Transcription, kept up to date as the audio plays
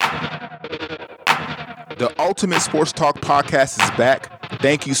The Ultimate Sports Talk podcast is back.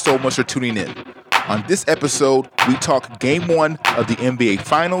 Thank you so much for tuning in. On this episode, we talk Game 1 of the NBA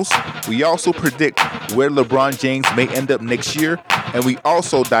Finals. We also predict where LeBron James may end up next year. And we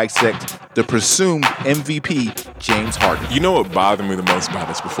also dissect the presumed MVP, James Harden. You know what bothered me the most about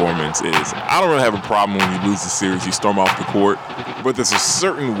this performance is I don't really have a problem when you lose the series, you storm off the court. But there's a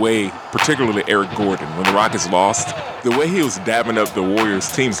certain way, particularly Eric Gordon, when the Rockets lost, the way he was dabbing up the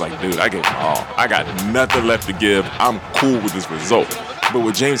Warriors team's like, dude, I gave it all. I got nothing left to give. I'm cool with this result. But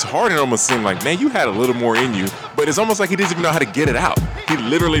with James Harden, it almost seemed like, man, you had a little more in you. But it's almost like he doesn't even know how to get it out. He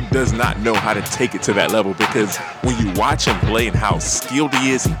literally does not know how to take it to that level because when you watch him play and how skilled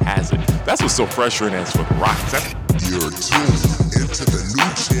he is, he has it. That's what's so frustrating as for the Rockets. You're tuned into the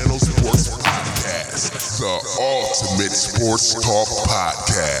New Channel Sports Podcast, the Ultimate Sports Talk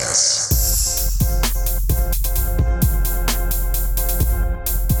Podcast.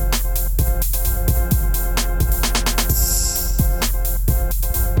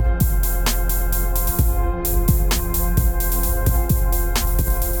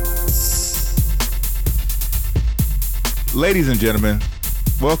 Ladies and gentlemen,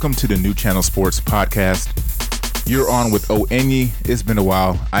 welcome to the New Channel Sports Podcast. You're on with Onyenyi. It's been a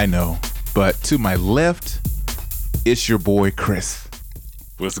while, I know, but to my left, it's your boy Chris.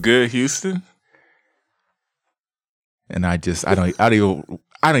 What's good, Houston? And I don't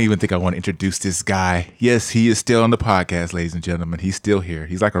even think I want to introduce this guy. Yes, he is still on the podcast, ladies and gentlemen. He's still here.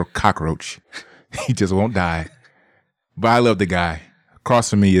 He's like a cockroach. He just won't die. But I love the guy. Across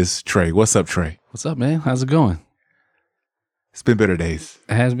from me is Trey. What's up, Trey? What's up, man? How's it going? It's been better days.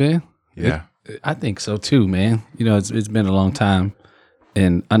 It has been? Yeah. I think so too, man. You know, it's been a long time.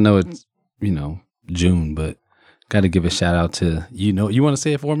 And I know it's, June, but got to give a shout out to, you want to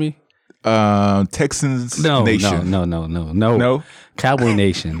say it for me? Texans Nation. No. Cowboy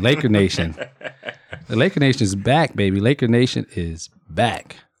Nation, Laker Nation. The Laker Nation is back, baby. Laker Nation is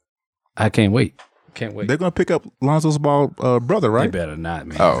back. I can't wait. Can't wait. They're going to pick up Lonzo's Ball brother, right? They better not,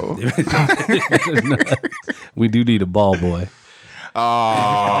 man. Oh. We do need a ball boy.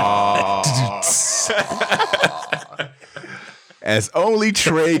 As only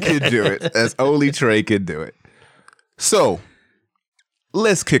Trey can do it. So,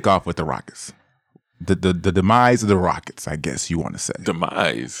 let's kick off with the Rockets. The demise of the Rockets, I guess you want to say.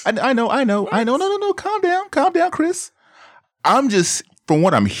 Demise? I know. No. Calm down, Chris. I'm just, from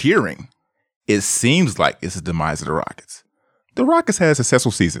what I'm hearing, it seems like it's the demise of the Rockets. The Rockets had a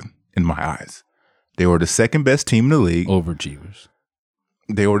successful season, in my eyes. They were the second best team in the league. Overachievers.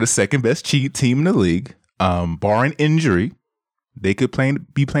 They were the second best team in the league. Barring injury, they could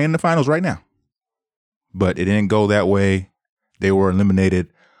be playing in the finals right now. But it didn't go that way. They were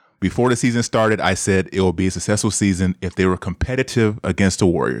eliminated. Before the season started, I said it will be a successful season if they were competitive against the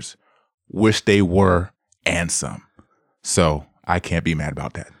Warriors, which they were, and some. So I can't be mad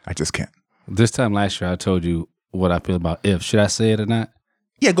about that. I just can't. This time last year, I told you what I feel about if. Should I say it or not?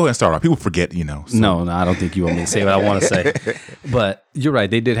 Yeah, go ahead and start off. People forget, So. No, I don't think you want me to say what I want to say. But you're right.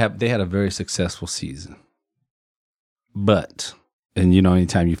 They had a very successful season. But, and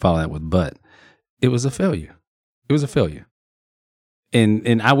anytime you follow that with but, it was a failure. It was a failure.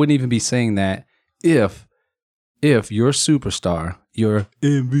 And I wouldn't even be saying that if your superstar, your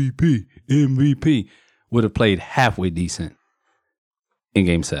MVP would have played halfway decent in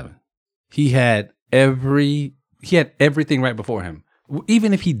Game 7. He had everything right before him.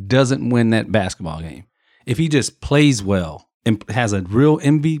 Even if he doesn't win that basketball game, if he just plays well and has a real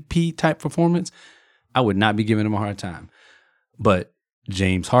MVP type performance, I would not be giving him a hard time. But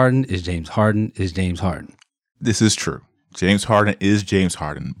James Harden is James Harden is James Harden. This is true. James Harden is James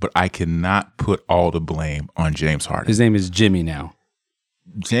Harden, but I cannot put all the blame on James Harden. His name is Jimmy now.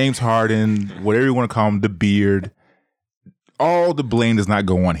 James Harden, whatever you want to call him, the beard, all the blame does not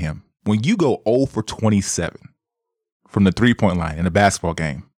go on him. When you go 0 for 27 from the three-point line in a basketball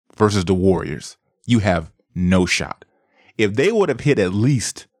game versus the Warriors, you have no shot. If they would have hit at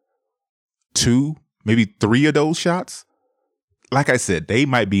least 2, maybe 3 of those shots, like I said, they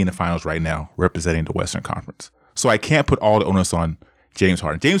might be in the finals right now representing the Western Conference. So I can't put all the onus on James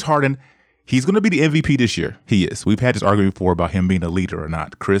Harden. James Harden, he's going to be the MVP this year. He is. We've had this argument before about him being a leader or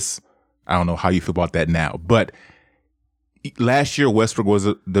not. Chris, I don't know how you feel about that now. But last year, Westbrook was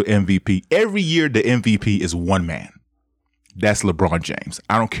the MVP. Every year, the MVP is one man. That's LeBron James.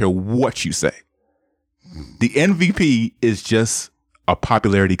 I don't care what you say. The MVP is just a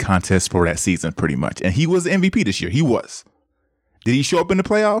popularity contest for that season, pretty much. And he was the MVP this year. He was. Did he show up in the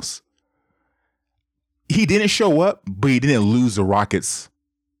playoffs? He didn't show up, but he didn't lose the Rockets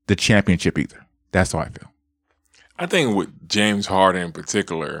the championship either. That's how I feel. I think with James Harden in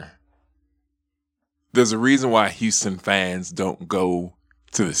particular, There's a reason why Houston fans don't go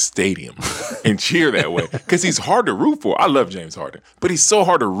to the stadium and cheer that way, because he's hard to root for. I love James Harden, but he's so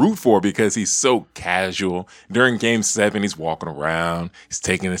hard to root for because he's so casual. During Game 7, he's walking around. He's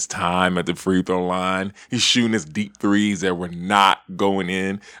taking his time at the free throw line. He's shooting his deep threes that were not going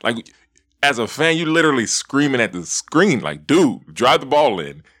in. Like, as a fan, you're literally screaming at the screen like, dude, drive the ball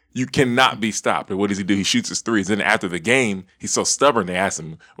in. You cannot be stopped. And what does he do? He shoots his threes. Then after the game, he's so stubborn. They ask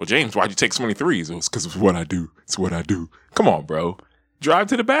him, well, James, why'd you take so many threes? It was because it's what I do. It's what I do. Come on, bro. Drive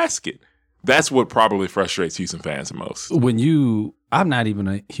to the basket. That's what probably frustrates Houston fans the most. I'm not even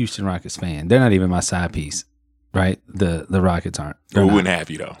a Houston Rockets fan. They're not even my side piece, right? The Rockets aren't. We wouldn't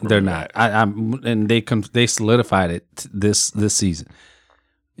have you though. They're not. And they solidified it this season.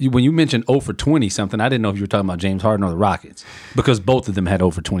 When you mentioned 0 for 20 something, I didn't know if you were talking about James Harden or the Rockets, because both of them had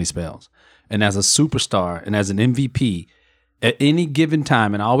 0 for 20 spells. And as a superstar and as an MVP, at any given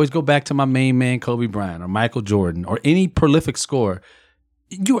time, and I always go back to my main man, Kobe Bryant or Michael Jordan or any prolific scorer,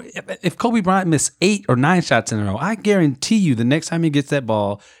 if Kobe Bryant missed 8 or 9 shots in a row, I guarantee you the next time he gets that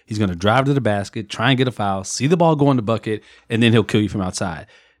ball, he's going to drive to the basket, try and get a foul, see the ball go in the bucket, and then he'll kill you from outside.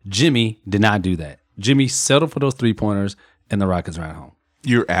 Jimmy did not do that. Jimmy settled for those 3-pointers, and the Rockets ran home.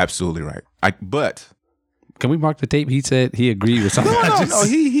 You're absolutely right. But can we mark the tape? He said he agreed with something. No,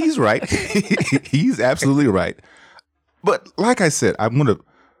 he's right. He's absolutely right. But like I said, I'm going to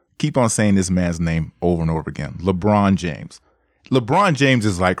keep on saying this man's name over and over again. LeBron James. LeBron James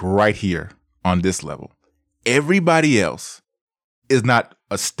is like right here on this level. Everybody else is not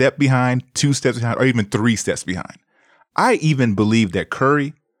a step behind, 2 steps behind, or even 3 steps behind. I even believe that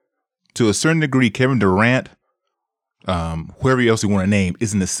Curry, to a certain degree, Kevin Durant, whoever else you want to name,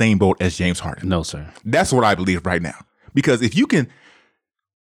 is in the same boat as James Harden. No, sir. That's what I believe right now. Because if you can,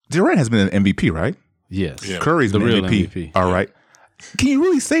 Durant has been an MVP, right? Yes. Yeah. Curry's the an real MVP. All right. Can you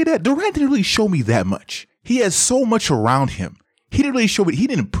really say that? Durant didn't really show me that much. He has so much around him. He didn't really show me. He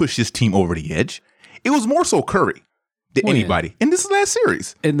didn't push his team over the edge. It was more so Curry than anybody in this last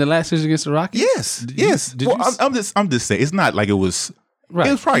series. In the last series against the Rockets? Yes. I'm just saying. It's not like it was. Right.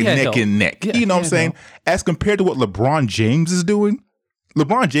 It was probably neck and neck. Yeah, you know what I'm saying? As compared to what LeBron James is doing,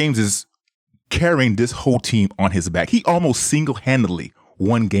 LeBron James is carrying this whole team on his back. He almost single-handedly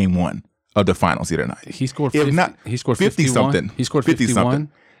won Game 1 of the finals the other night. He scored 50, he scored 50 something. He scored 51.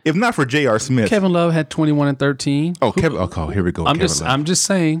 If not for J.R. Smith. Kevin Love had 21 and 13. Oh, here we go. I'm just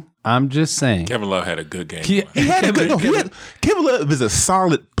saying. Kevin Love had a good game. Kevin Love is a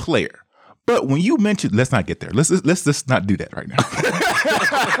solid player. But when you mention, let's not get there. Let's just not do that right now.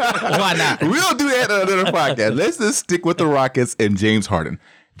 Why not? We'll do that on another podcast. Let's just stick with the Rockets and James Harden.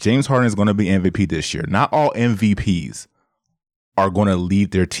 James Harden is going to be MVP this year. Not all MVPs are going to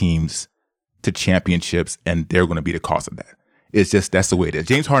lead their teams to championships, and they're going to be the cause of that. It's just, that's the way it is.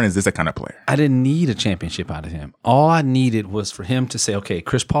 James Harden is just that kind of player. I didn't need a championship out of him. All I needed was for him to say, okay,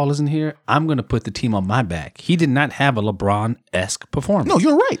 Chris Paul isn't here. I'm going to put the team on my back. He did not have a LeBron-esque performance. No,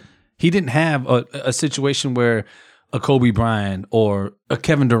 you're right. He didn't have a situation where a Kobe Bryant or a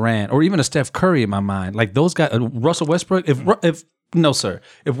Kevin Durant or even a Steph Curry in my mind. Like those guys, Russell Westbrook, if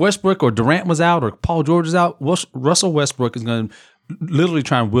Westbrook or Durant was out or Paul George is out, Russell Westbrook is going to literally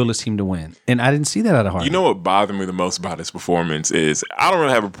try and will his team to win. And I didn't see that out of Harden. You know what bothered me the most about his performance is I don't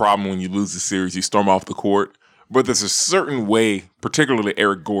really have a problem when you lose the series, you storm off the court, but there's a certain way, particularly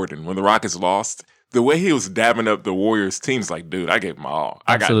Eric Gordon, when the Rockets lost, the way he was dabbing up the Warriors team's like, dude, I gave my all.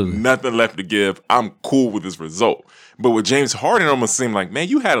 Absolutely. I got nothing left to give. I'm cool with this result. But with James Harden, it almost seemed like, man,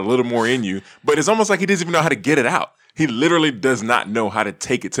 you had a little more in you, but it's almost like he doesn't even know how to get it out. He literally does not know how to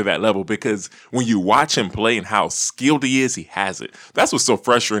take it to that level because when you watch him play and how skilled he is, he has it. That's what's so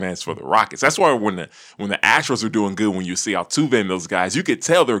frustrating as for the Rockets. That's why when the Astros are doing good, when you see Altuve and those guys, you could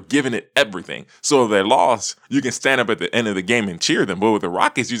tell they're giving it everything. So if they lost, you can stand up at the end of the game and cheer them. But with the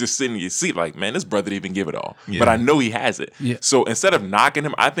Rockets, you're just sitting in your seat like, man, this brother didn't even give it all. Yeah. But I know he has it. Yeah. So instead of knocking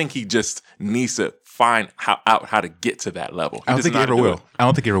him, I think he just needs to find out how to get to that level. I don't think he ever will.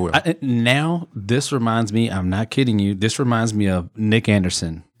 Now, this reminds me, I'm not kidding you, this reminds me of Nick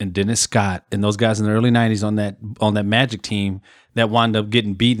Anderson and Dennis Scott and those guys in the early 90s on that Magic team that wound up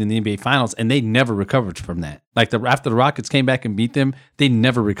getting beat in the NBA Finals, and they never recovered from that. Like after the Rockets came back and beat them, they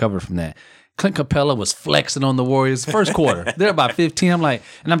never recovered from that. Clint Capella was flexing on the Warriors first quarter. They're about 15. I'm like,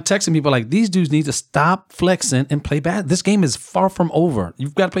 and I'm texting people like, these dudes need to stop flexing and play bad. This game is far from over.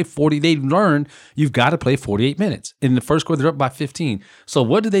 You've got to play 40. They learned you've got to play 48 minutes. In the first quarter, they're up by 15. So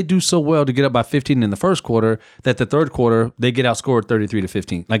what did they do so well to get up by 15 in the first quarter that the third quarter they get outscored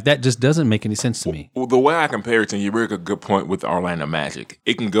 33-15? Like that just doesn't make any sense to me. Well, the way I compare it to you make a good point with the Orlando Magic.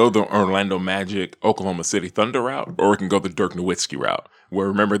 It can go the Orlando Magic, Oklahoma City Thunder route, or it can go the Dirk Nowitzki route. where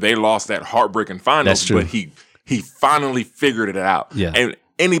remember they lost that heartbreaking finals, That's true. but he finally figured it out. Yeah. And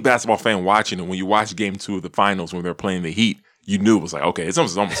any basketball fan watching it, when you watch Game 2 of the finals when they're playing the Heat, you knew it was like, okay, it's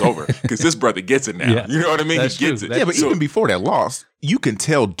almost over because this brother gets it now. Yeah. You know what I mean? That's he gets true. it. Yeah, but So, even before that loss, you can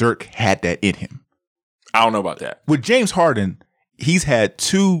tell Dirk had that in him. I don't know about that. With James Harden, he's had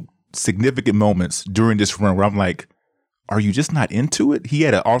 2 significant moments during this run where I'm like, are you just not into it? He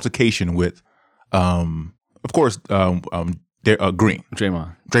had an altercation with, of course, Green,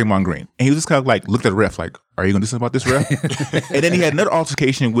 Draymond Green. And he was just kind of like, looked at the ref like, are you going to do something about this ref? And then he had another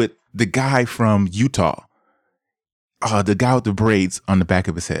altercation with the guy from Utah, the guy with the braids on the back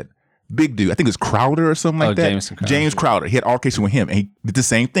of his head. Big dude. I think it was Crowder or something like that. Jameson Crowder. James Crowder. He had altercation with him. And he did the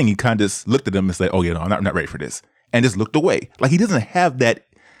same thing. He kind of just looked at him and said, oh, yeah, no, I'm not ready for this. And just looked away. Like he doesn't have that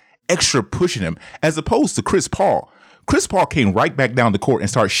extra push in him as opposed to Chris Paul. Chris Paul came right back down the court and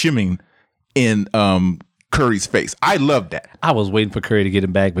started shimming in Curry's face. I love that. I was waiting for Curry to get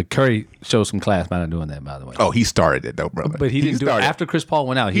him back, but Curry showed some class by not doing that, by the way. Oh, he started it though, brother. But he didn't do it started. after Chris Paul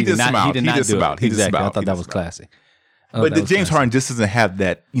went out. He He did just not. smiled. He did He not just do smiled. it. He just Exactly. I smiled. thought He that just was smiled. classy. But the James Harden just doesn't have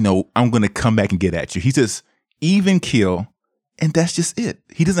that, I'm going to come back and get at you. He's just even kill, and that's just it.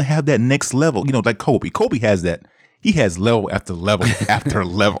 He doesn't have that next level, like Kobe. Kobe has that. He has level after level after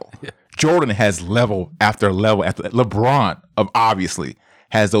level. Yeah. Jordan has level after level after LeBron obviously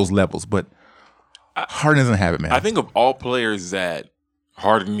has those levels, but Harden doesn't have it, man. I think of all players that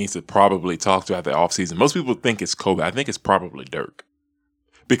Harden needs to probably talk to after the offseason, most people think it's Kobe. I think it's probably Dirk.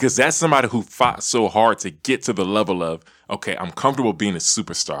 Because that's somebody who fought so hard to get to the level of, okay, I'm comfortable being a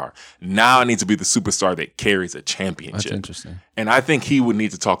superstar. Now I need to be the superstar that carries a championship. That's interesting. And I think he would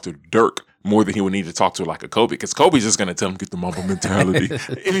need to talk to Dirk more than he would need to talk to like a Kobe, because Kobe's just going to tell him, get the Mamba mentality.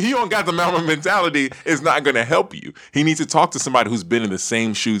 If you don't got the Mamba mentality, it's not going to help you. He needs to talk to somebody who's been in the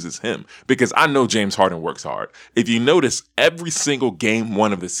same shoes as him, because I know James Harden works hard. If you notice, every single game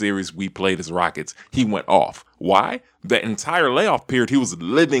 1 of the series we played as Rockets, he went off. Why? The entire layoff period, he was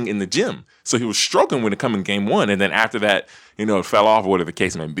living in the gym. So he was struggling when it came in game 1. And then after that, it fell off, or whatever the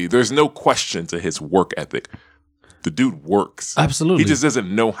case may be. There's no question to his work ethic. The dude works. Absolutely. He just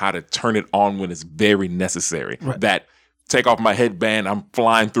doesn't know how to turn it on when it's very necessary. Right. That take off my headband, I'm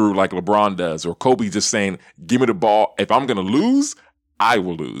flying through like LeBron does, or Kobe just saying, give me the ball. If I'm going to lose, I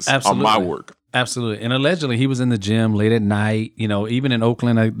will lose. Absolutely. On my work. Absolutely. And allegedly he was in the gym late at night. Even in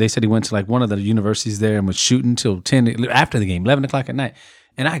Oakland, they said he went to like one of the universities there and was shooting till 10 after the game, 11 o'clock at night.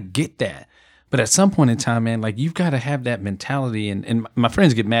 And I get that. But at some point in time, man, like you've got to have that mentality. And my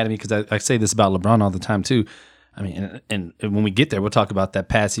friends get mad at me because I say this about LeBron all the time too. I mean, and when we get there, we'll talk about that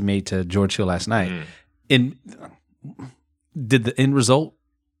pass he made to George Hill last night. And did the end result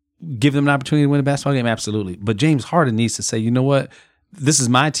give them an opportunity to win a basketball game? Absolutely. But James Harden needs to say, you know what? This is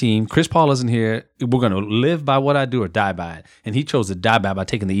my team. Chris Paul isn't here. We're going to live by what I do or die by it. And he chose to die by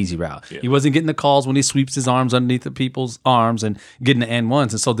taking the easy route. Yeah. He wasn't getting the calls when he sweeps his arms underneath the people's arms and getting the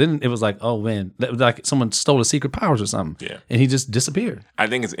N1s. And so then it was like, oh, man, like someone stole his secret powers or something. Yeah. And he just disappeared. I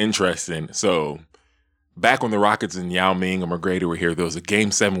think it's interesting. So back when the Rockets and Yao Ming and McGrady were here, there was a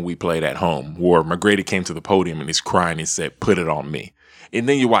game 7 we played at home where McGrady came to the podium and he's crying. He said, put it on me. And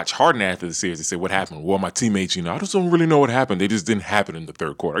then you watch Harden after the series. They say, what happened? Well, my teammates, I just don't really know what happened. They just didn't happen in the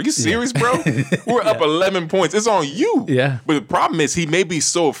third quarter. Are you serious, bro? We're up 11 points. It's on you. Yeah. But the problem is he may be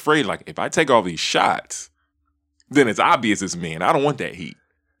so afraid, like, if I take all these shots, then it's obvious it's me, and I don't want that heat.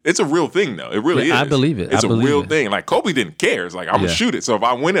 It's a real thing, though. It really is. I believe it. It's a real thing. Like, Kobe didn't care. It's like, I'm going to shoot it. So if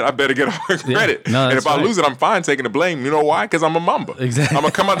I win it, I better get all the credit. No, and if I lose it, I'm fine taking the blame. You know why? Because I'm a Mamba. Exactly. I'm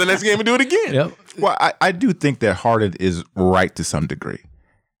going to come out the next game and do it again. Yep. Well, I do think that Harden is right to some degree.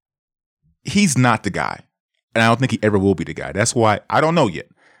 He's not the guy, and I don't think he ever will be the guy. That's why I don't know yet.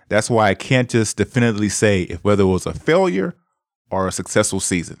 That's why I can't just definitively say if whether it was a failure or a successful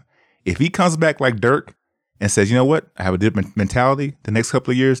season. If he comes back like Dirk and says, you know what, I have a different mentality the next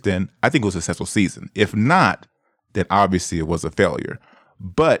couple of years, then I think it was a successful season. If not, then obviously it was a failure.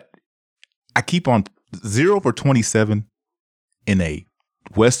 But I keep on 0 for 27 in a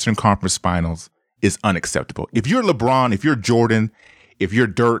Western Conference Finals is unacceptable. If you're LeBron, if you're Jordan, if you're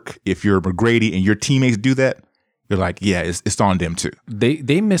Dirk, if you're McGrady, and your teammates do that, you're like, yeah, it's on them too.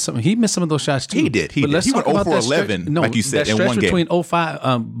 They missed some. He missed some of those shots too. He did. He went 0 for 11, like you said, in one game.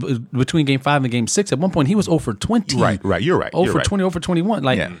 Between game 5 and game 6, at one point he was 0 for 20. Right. You're right. 0 for 20, 0 for 21.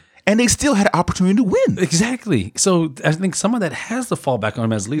 Like, yeah. And they still had an opportunity to win. Exactly. So I think some of that has to fall back on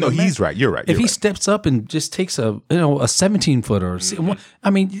him as leader. No, he's right. You're right. If he steps up and just takes a 17-footer, I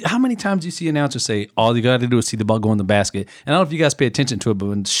mean, how many times do you see announcers say all you got to do is see the ball go in the basket? And I don't know if you guys pay attention to it, but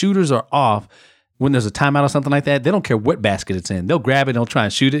when shooters are off, when there's a timeout or something like that, they don't care what basket it's in. They'll grab it and they'll try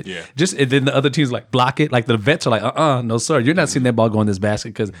and shoot it. Yeah. And then the other teams like block it. Like the vets are like, no sir, you're not seeing that ball go in this basket,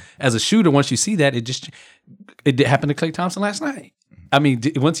 because as a shooter, once you see that, it did happen to Klay Thompson last night. I mean,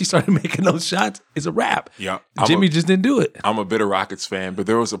 once he started making those shots, it's a wrap. Yeah, Jimmy just didn't do it. I'm a bitter Rockets fan, but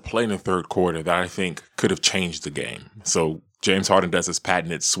there was a play in the third quarter that I think could have changed the game. So James Harden does his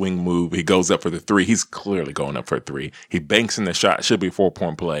patented swing move. He goes up for the three. He's clearly going up for a three. He banks in the shot. Should be a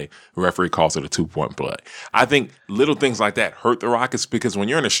 4-point play. The referee calls it a 2-point play. I think little things like that hurt the Rockets, because when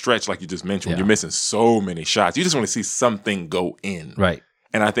you're in a stretch, like you just mentioned, when you're missing so many shots, you just want to see something go in. Right.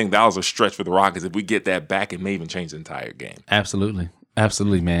 And I think that was a stretch for the Rockets. If we get that back, it may even change the entire game. Absolutely.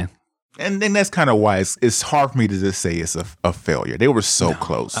 Absolutely, man. And then that's kind of why it's hard for me to just say it's a failure. They were so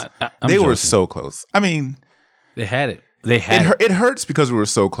close. They were so close. I mean, they had it. It hurts because we were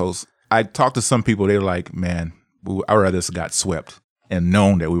so close. I talked to some people. They were like, man, I'd rather just got swept and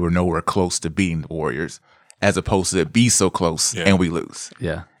known that we were nowhere close to beating the Warriors, as opposed to be so close and we lose.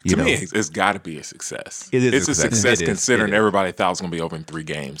 Yeah. To me, it's got to be a success. It's a success considering everybody thought it was going to be over in 3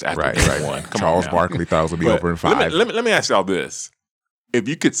 games after game one. Charles Barkley thought it was going to be over in 5. Let me ask y'all this. If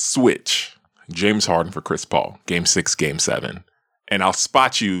you could switch James Harden for Chris Paul, game 6, game 7, and I'll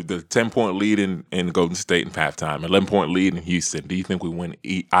spot you the 10-point lead in Golden State in halftime, 11-point lead in Houston, do you think we win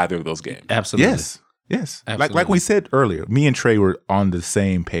either of those games? Absolutely. Yes. Absolutely. Like we said earlier, me and Trey were on the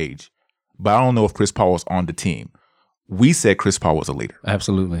same page, but I don't know if Chris Paul was on the team. We said Chris Paul was a leader.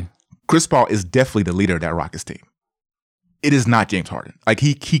 Absolutely. Chris Paul is definitely the leader of that Rockets team. It is not James Harden. Like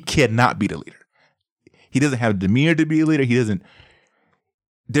he cannot be the leader. He doesn't have the demeanor to be a leader.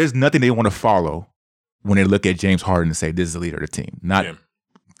 There's nothing they want to follow when they look at James Harden and say, this is the leader of the team. Not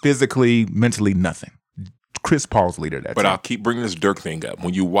physically, mentally, nothing. Chris Paul's leader of that team. But I'll keep bringing this Dirk thing up.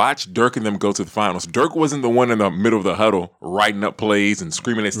 When you watch Dirk and them go to the finals, Dirk wasn't the one in the middle of the huddle writing up plays and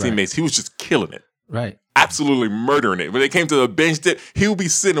screaming at his teammates. He was just killing it. Right. Absolutely murdering it. When they came to the bench, he would be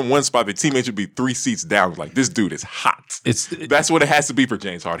sitting in one spot. The teammates would be 3 seats down. Like, this dude is hot. That's what it has to be for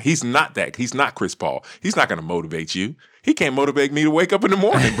James Harden. He's not that. He's not Chris Paul. He's not going to motivate you. He can't motivate me to wake up in the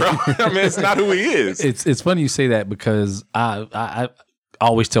morning, bro. I mean, it's not who he is. It's funny you say that, because I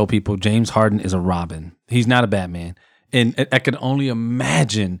always tell people James Harden is a Robin. He's not a Batman. And I can only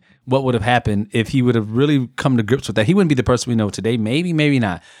imagine what would have happened if he would have really come to grips with that. He wouldn't be the person we know today. Maybe, maybe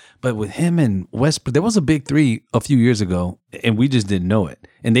not. But with him and Westbrook, there was a big 3 a few years ago, and we just didn't know it.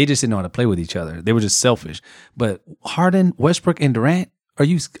 And they just didn't know how to play with each other. They were just selfish. But Harden, Westbrook, and Durant, are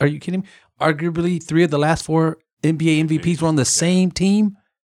you kidding me? Arguably 3 of the last 4 NBA MVPs were on the same team.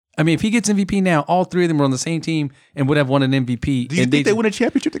 I mean, if he gets MVP now, all 3 of them were on the same team and would have won an MVP. Do you think they win a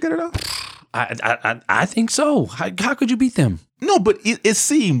championship together, though? I think so. How could you beat them? No, but it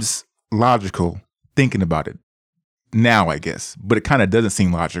seems logical thinking about it now, I guess. But it kind of doesn't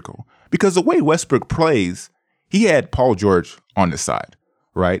seem logical. Because the way Westbrook plays, he had Paul George on his side,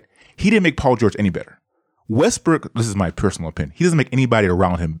 right? He didn't make Paul George any better. Westbrook, this is my personal opinion, he doesn't make anybody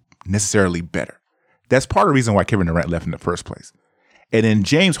around him necessarily better. That's part of the reason why Kevin Durant left in the first place. And then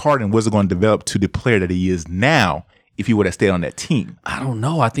James Harden wasn't going to develop to the player that he is now if he would have stayed on that team. I don't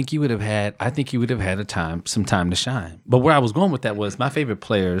know. I think he would have had some time to shine. But where I was going with that was my favorite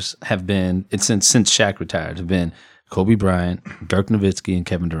players have been, since Shaq retired, have been Kobe Bryant, Dirk Nowitzki, and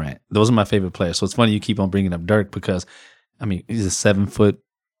Kevin Durant. Those are my favorite players. So it's funny you keep on bringing up Dirk, because, I mean, he's a 7-foot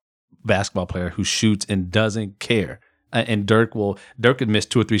basketball player who shoots and doesn't care. And Dirk could miss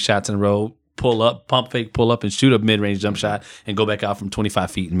 2 or 3 shots in a row, pull up, pump fake, pull up, and shoot a mid-range jump shot and go back out from 25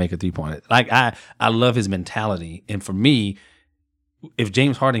 feet and make a 3-pointer. Like, I love his mentality. And for me, if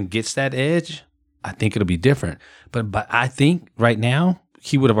James Harden gets that edge, I think it'll be different. But I think right now,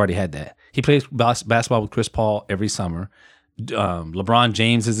 he would have already had that. He plays basketball with Chris Paul every summer. LeBron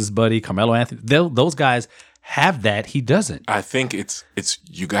James is his buddy. Carmelo Anthony. Those guys have that. He doesn't. I think it's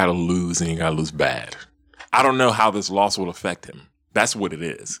you got to lose, and you got to lose bad. I don't know how this loss will affect him. That's what it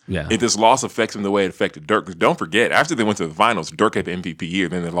is. Yeah. If this loss affects him the way it affected Dirk, because don't forget, after they went to the finals, Dirk had the MVP year,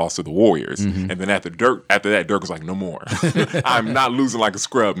 then they lost to the Warriors. Mm-hmm. And then after that, Dirk was like, no more. I'm not losing like a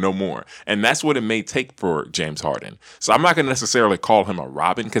scrub, no more. And that's what it may take for James Harden. So I'm not going to necessarily call him a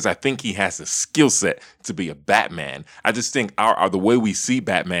Robin, because I think he has the skill set to be a Batman. I just think the way we see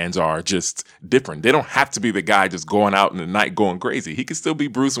Batmans are just different. They don't have to be the guy just going out in the night going crazy. He can still be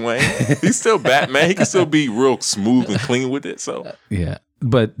Bruce Wayne. He's still Batman. He can still be real smooth and clean with it. So yeah.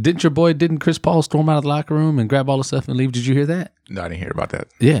 But didn't Chris Paul storm out of the locker room and grab all the stuff and leave? Did you hear that? No, I didn't hear about that.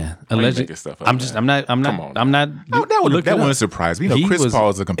 Yeah. Allegedly. I'm not. That wouldn't surprise me. You know, Chris Paul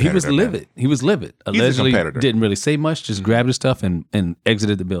is a competitor. He was livid. Allegedly didn't really say much, just grabbed his stuff and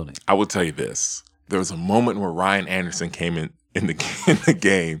exited the building. I will tell you this. There was a moment where Ryan Anderson came in the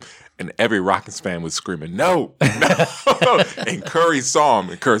game, and every Rockets fan was screaming, no, no. And Curry saw him,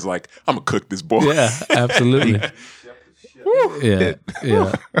 and Curry's like, I'm going to cook this boy. Yeah, absolutely. Yeah.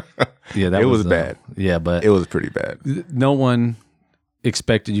 That It was bad. Yeah, but It was pretty bad. no one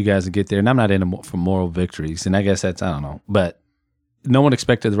expected you guys to get there, and I'm not in for moral victories, and I guess that's, I don't know, but no one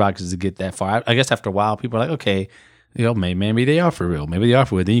expected the Rockets to get that far. I guess after a while, people are like, okay, maybe they are for real. Maybe they are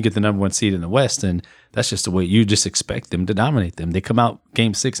for real. Then you get the number 1 seed in the West, and that's just the way you just expect them to dominate them. They come out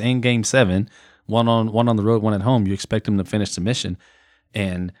Game 6 and Game 7, one on the road, one at home. You expect them to finish the mission,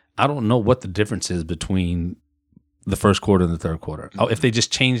 and I don't know what the difference is between the first quarter and the third quarter. Oh, if they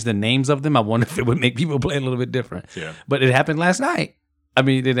just changed the names of them, I wonder if it would make people play a little bit different. Yeah. But it happened last night. I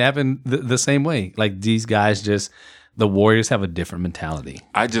mean, it happened the same way. Like these guys the Warriors have a different mentality.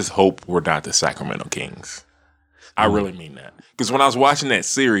 I just hope we're not the Sacramento Kings. I really mean that. Because when I was watching that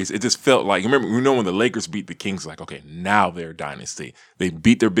series, it just felt like, when the Lakers beat the Kings, like, okay, now they're a dynasty. They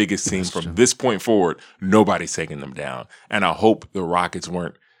beat their biggest team. From this point forward, nobody's taking them down. And I hope the Rockets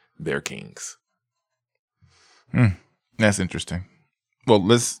weren't their Kings. That's interesting. Well,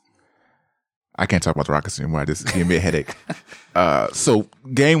 I can't talk about the Rockets anymore. This is giving me a headache. So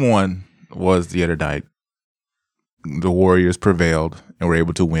Game 1 was the other night. The Warriors prevailed and were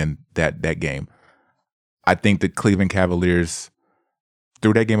able to win that game. I think the Cleveland Cavaliers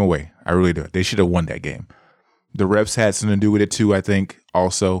threw that game away. I really do. They should have won that game. The refs had something to do with it too, I think,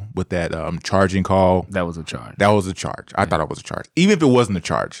 also with that charging call. That was a charge. That was a charge. I thought it was a charge. Even if it wasn't a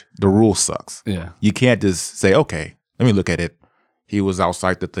charge, the rule sucks. Yeah. You can't just say, okay, let me look at it. He was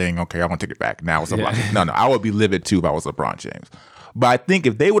outside the thing. Okay, I want to take it back. Now it's a block. No, I would be livid too if I was LeBron James. But I think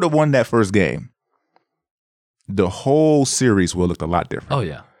if they would have won that first game, the whole series would have looked a lot different. Oh,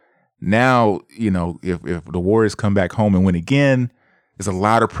 yeah. Now, if the Warriors come back home and win again, there's a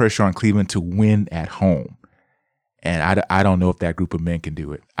lot of pressure on Cleveland to win at home. And I don't know if that group of men can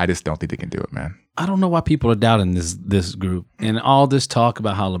do it. I just don't think they can do it, man. I don't know why people are doubting this group and all this talk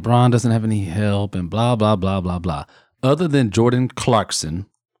about how LeBron doesn't have any help and blah, blah, blah, blah, blah. Other than Jordan Clarkson,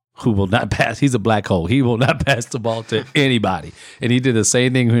 who will not pass. He's a black hole. He will not pass the ball to anybody. And he did the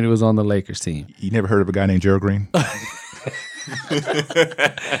same thing when he was on the Lakers team. You never heard of a guy named Gerald Green?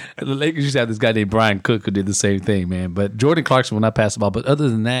 The Lakers used to have this guy named Brian Cook who did the same thing, man. But Jordan Clarkson will not pass the ball. But other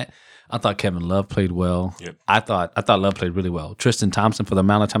than that, I thought Kevin Love played well. Yep. I thought Love played really well. Tristan Thompson, for the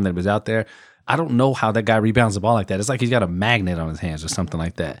amount of time that he was out there, I don't know how that guy rebounds the ball like that. It's like he's got a magnet on his hands or something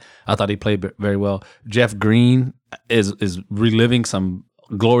like that. I thought he played very well. Jeff Green is reliving some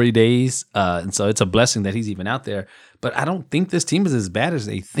glory days, and so it's a blessing that he's even out there. But I don't think this team is as bad as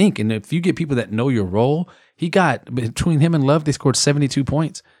they think. And if you get people that know your role, between him and Love, they scored 72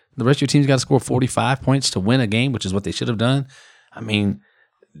 points. The rest of your team's got to score 45 points to win a game, which is what they should have done. I mean,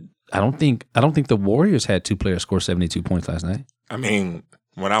 I don't think the Warriors had two players score 72 points last night. I mean,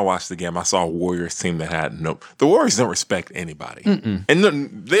 when I watched the game, I saw a Warriors team that had the Warriors don't respect anybody.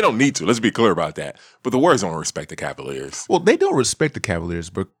 And they don't need to. Let's be clear about that. But the Warriors don't respect the Cavaliers. Well, they don't respect the Cavaliers,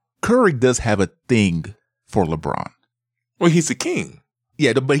 but Curry does have a thing for LeBron. Well, he's the king.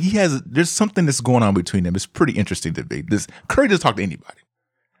 Yeah, but there's something that's going on between them. It's pretty interesting to me. Curry doesn't talk to anybody.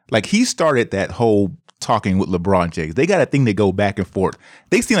 Like, he started that whole talking with LeBron James. They got a thing they go back and forth.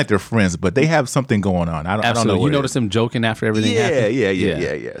 They seem like they're friends, but they have something going on. I don't know. You notice him joking after everything happened?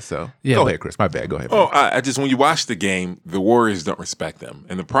 Yeah. So go ahead, Chris. My bad. Go ahead. Oh, I just, when you watch the game, the Warriors don't respect them.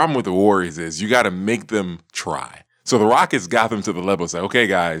 And the problem with the Warriors is you got to make them try. So the Rockets got them to the level of say, okay,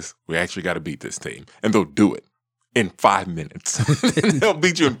 guys, we actually got to beat this team. And they'll do it in 5 minutes. They'll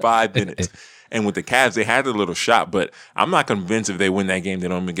beat you in 5 minutes. And with the Cavs, they had a little shot, but I'm not convinced if they win that game, they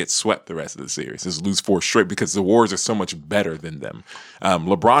don't even get swept the rest of the series. Just lose 4 straight because the Warriors are so much better than them.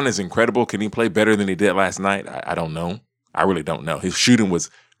 LeBron is incredible. Can he play better than he did last night? I don't know. I really don't know. His shooting was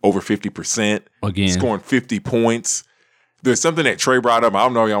over 50%. Again. Scoring 50 points. There's something that Trey brought up. I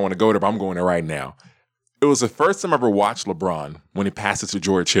don't know if y'all want to go there, but I'm going there right now. It was the first time I ever watched LeBron when he passed it to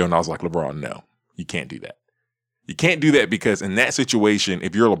George Hill, and I was like, LeBron, no, you can't do that. You can't do that because in that situation,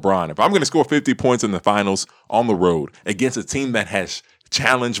 if you're LeBron, if I'm going to score 50 points in the finals on the road against a team that has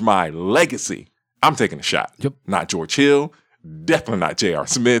challenged my legacy, I'm taking a shot. Yep. Not George Hill, definitely not J.R.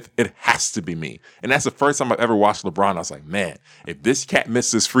 Smith. It has to be me. And that's the first time I've ever watched LeBron. I was like, man, if this cat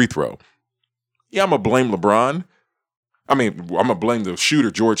misses this free throw, yeah, I'm going to blame LeBron. I mean, I'm going to blame the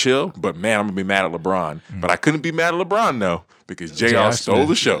shooter, George Hill, but man, I'm going to be mad at LeBron. But I couldn't be mad at LeBron, though, because JR stole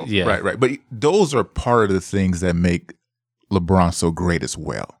the show. Yeah. Right. But those are part of the things that make LeBron so great as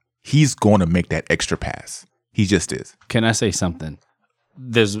well. He's going to make that extra pass. He just is. Can I say something?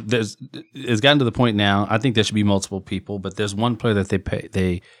 It's gotten to the point now, I think there should be multiple people, but there's one player that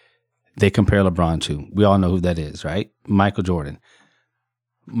they compare LeBron to. We all know who that is, right? Michael Jordan.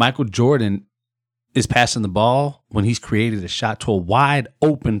 Michael Jordan is passing the ball when he's created a shot to a wide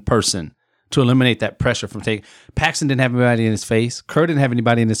open person to eliminate that pressure from taking. Paxson didn't have anybody in his face. Kerr didn't have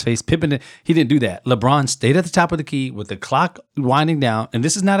anybody in his face. Pippen, he didn't do that. LeBron stayed at the top of the key with the clock winding down. And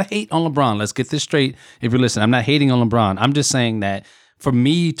this is not a hate on LeBron. Let's get this straight. If you're listening, I'm not hating on LeBron. I'm just saying that for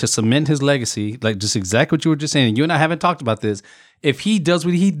me to cement his legacy, like just exactly what you were just saying, and you and I haven't talked about this, if he does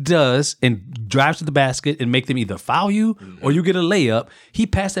what he does and drives to the basket and make them either foul you or you get a layup, he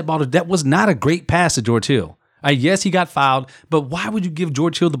passed that ball to, that was not a great pass to George Hill. Yes, he got fouled, but why would you give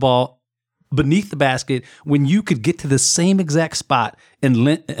George Hill the ball beneath the basket when you could get to the same exact spot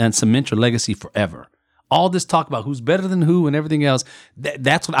and cement your legacy forever? All this talk about who's better than who and everything else,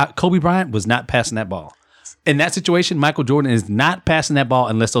 that's what Kobe Bryant was not passing that ball. In that situation, Michael Jordan is not passing that ball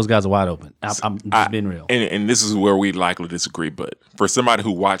unless those guys are wide open. I'm just being real. And this is where we likely disagree, but for somebody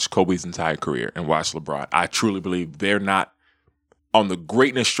who watched Kobe's entire career and watched LeBron, I truly believe they're not on the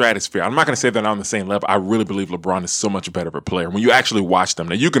greatness stratosphere. I'm not going to say they're not on the same level. I really believe LeBron is so much better of a player. When you actually watch them,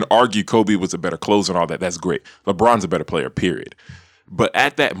 now you can argue Kobe was a better closer and all that. That's great. LeBron's a better player, period. But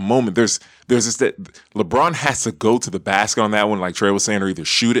at that moment, there's this that LeBron has to go to the basket on that one, like Trey was saying, or either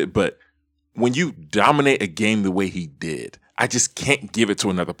shoot it. But when you dominate a game the way he did, I just can't give it to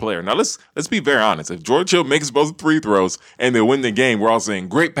another player. Now, let's be very honest. If George Hill makes both free throws and they win the game, we're all saying,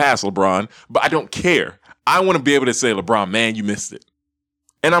 great pass, LeBron. But I don't care. I want to be able to say, LeBron, man, you missed it.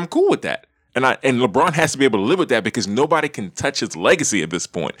 And I'm cool with that. And LeBron has to be able to live with that because nobody can touch his legacy at this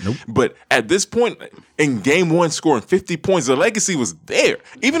point. Nope. But at this point, in game one, scoring 50 points, the legacy was there.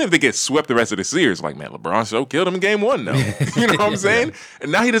 Even if they get swept the rest of the series, like, man, LeBron so killed him in game one now. You know what I'm saying? And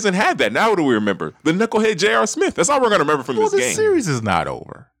now he doesn't have that. Now what do we remember? The knucklehead J.R. Smith. That's all we're going to remember from this game. The series is not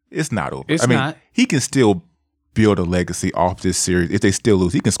over. It's not over. It's not. He can still build a legacy off this series. If they still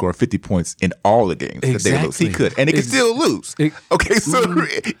lose, he can score 50 points in all the games that they lose. He could. And they can still lose. Okay, so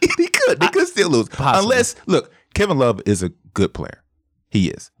he could. They could still lose. Possibly. Unless, look, Kevin Love is a good player. He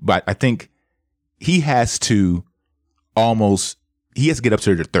is. But I think he has to get up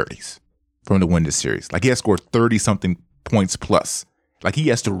to the 30s from to win this series. Like, he has to score 30-something points plus. Like, he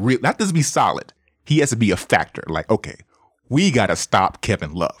has to not just be solid. He has to be a factor. Like, okay, we got to stop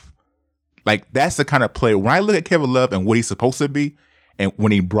Kevin Love. Like, that's the kind of player. When I look at Kevin Love and what he's supposed to be, and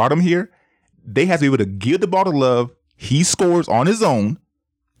when he brought him here, they have to be able to give the ball to Love. He scores on his own,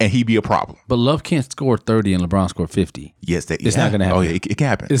 and he be a problem. But Love can't score 30 and LeBron score 50. Yes, it's not going to happen. Oh, yeah, it can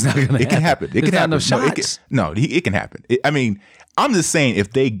happen. It's not going to happen. It can happen. It can happen. Enough shots. It can happen. I mean, I'm just saying,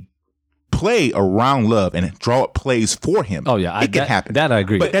 if they play around Love and draw up plays for him, it can happen. That I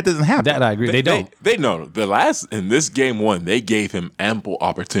agree. But that doesn't happen. That I agree. They don't. They know. In this game one, they gave him ample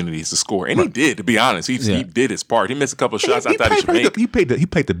opportunities to score. And he did, to be honest. He did his part. He missed a couple of shots I thought he should make. He played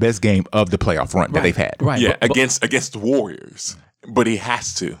the best game of the playoff run that they've had. Right. Yeah, against the Warriors. But he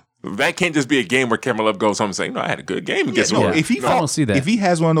has to. That can't just be a game where Kevin Love goes home and say, I had a good game against Warriors. I don't see that. If he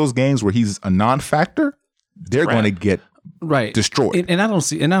has one of those games where he's a non-factor, they're going to get destroyed. And I don't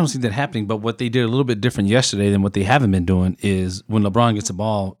see that happening. But what they did a little bit different yesterday than what they haven't been doing is when LeBron gets the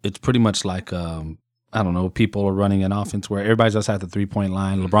ball, it's pretty much like people are running an offense where everybody's outside the 3-point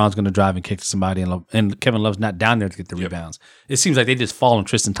line. LeBron's going to drive and kick to somebody, and Kevin Love's not down there to get the rebounds. It seems like they just fall in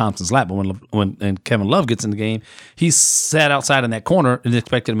Tristan Thompson's lap. But when Kevin Love gets in the game, he's sat outside in that corner and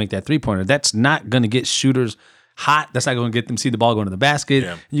expected to make that 3-pointer. That's not going to get shooters hot. That's not going to get them see the ball going to the basket.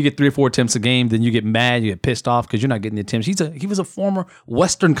 Yeah. You get 3 or 4 attempts a game, then you get mad, you get pissed off because you're not getting the attempts. He was a former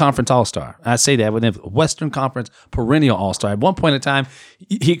Western Conference All-Star. I say that with him, Western Conference perennial All-Star. At one point in time,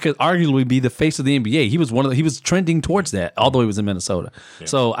 he could arguably be the face of the NBA. He was trending towards that, although he was in Minnesota. Yeah.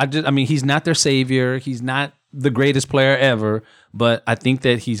 So he's not their savior. He's not the greatest player ever, but I think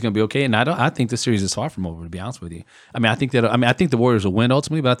that he's going to be okay. And I think the series is far from over, to be honest with you. I think the Warriors will win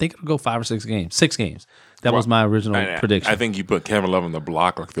ultimately, but I think it'll go 5 or 6 games. 6 games. That was my original prediction. I think you put Kevin Love on the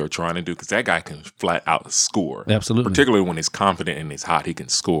block like they're trying to do because that guy can flat out score. Absolutely. Particularly when he's confident and he's hot, he can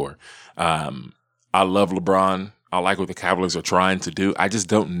score. I love LeBron. I like what the Cavaliers are trying to do. I just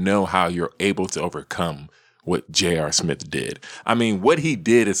don't know how you're able to overcome what J.R. Smith did. I mean, what he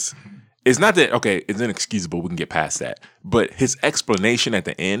did is it's not that, okay, it's inexcusable. We can get past that. But his explanation at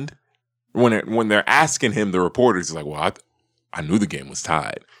the end, when they're asking him, the reporters, he's like, well, I knew the game was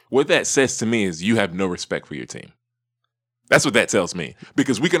tied. What that says to me is you have no respect for your team. That's what that tells me.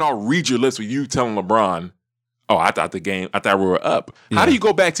 Because we can all read your lips with you telling LeBron, I thought we were up. Yeah. How do you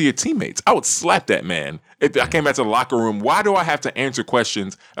go back to your teammates? I would slap that man. If I came back to the locker room, why do I have to answer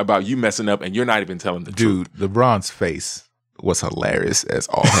questions about you messing up and you're not even telling the truth? Dude, LeBron's face was hilarious as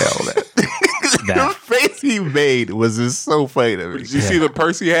all hell. The face he made was just so funny to me. Did you see the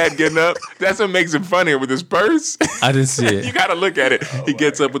purse he had getting up? That's what makes it funnier with his purse. I didn't see it. You got to look at it. He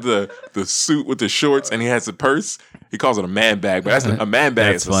gets up with the suit with the shorts, and he has a purse. He calls it a man bag, but a man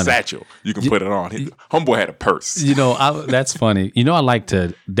bag is a satchel. You can put it on. Homeboy had a purse. You know, that's funny. You know, I like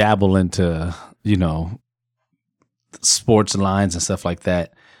to dabble into, sports lines and stuff like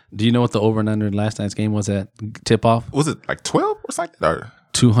that. Do you know what the over and under in last night's game was at tip-off? Was it like 12 or something? Or?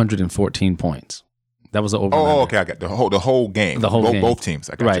 214 points. That was the over and under. Oh, okay. I got the whole game. The whole game. Both teams.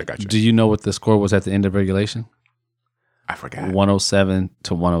 I got you. Do you know what the score was at the end of regulation? I forgot.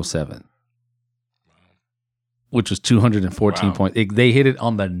 107-107. Which was 214 points. They hit it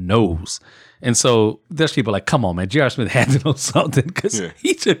on the nose. And so there's people like, come on, man. J.R. Smith had to know something because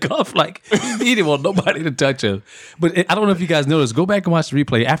he took off like he didn't want nobody to touch him. But I don't know if you guys noticed. Go back and watch the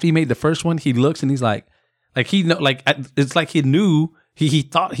replay. After he made the first one, he looks and he's like it's like he knew he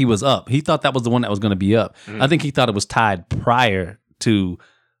thought he was up. He thought that was the one that was going to be up. I think he thought it was tied prior to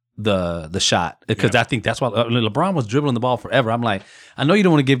the shot because I think that's why LeBron was dribbling the ball forever. I'm like, I know you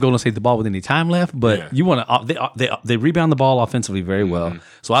don't want to give Golden State the ball with any time left, but you want to. They rebound the ball offensively very well.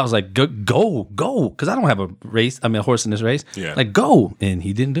 So I was like, go, because I don't have a horse in this race. Yeah. Like go, and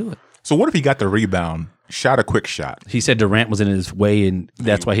he didn't do it. So what if he got the rebound, shot a quick shot? He said Durant was in his way, and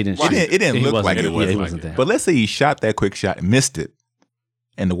that's why he didn't. It didn't look like it was. He wasn't there. But let's say he shot that quick shot and missed it,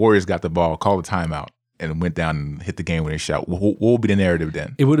 and the Warriors got the ball, called a timeout, and went down and hit the game with a shot. What would be the narrative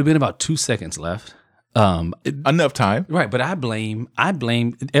then? It would have been about 2 seconds left. Enough time. Right, but I blame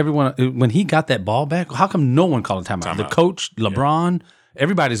everyone when he got that ball back. How come no one called a timeout? The coach, LeBron,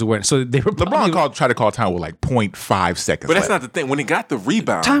 everybody's aware. So they were tried to call time with like 0.5 seconds. But that's left. not the thing. When he got the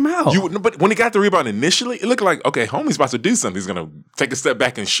rebound, timeout. But when he got the rebound initially, it looked like, okay, homie's about to do something. He's gonna take a step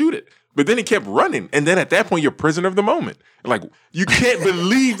back and shoot it. But then he kept running, and then at that point, you're prisoner of the moment. Like you can't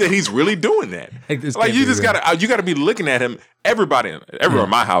believe that he's really doing that. Like you just gotta be looking at him. Everybody in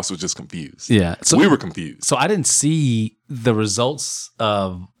my house was just confused. Yeah, so we were confused. So I didn't see the results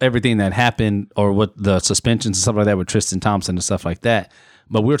of everything that happened or what the suspensions and stuff like that with Tristan Thompson and stuff like that.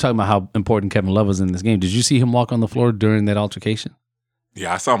 But we were talking about how important Kevin Love was in this game. Did you see him walk on the floor during that altercation?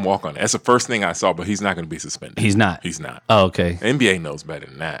 Yeah, I saw him walk on it. That's the first thing I saw, but he's not going to be suspended. He's not? He's not. Oh, okay. The NBA knows better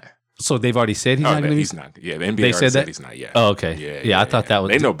than that. So they've already said he's not going to be? He's not. Yeah, the NBA already said he's not yet. Oh, okay. Yeah, I thought that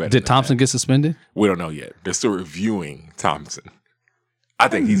was... They know better. Did Thompson get suspended? We don't know yet. They're still reviewing Thompson. I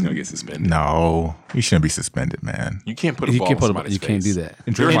think he's going to get suspended. No, he shouldn't be suspended, man. You can't put a ball in somebody's face. You can't do that.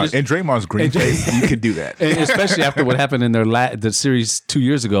 In Draymond's green face, you could do that. And especially after what happened in the series 2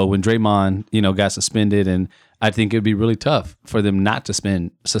 years ago when Draymond, got suspended, and I think it'd be really tough for them not to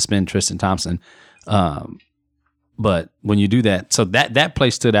suspend Tristan Thompson. But when you do that, so that play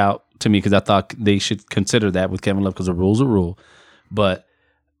stood out to me because I thought they should consider that with Kevin Love because a rule's a rule. But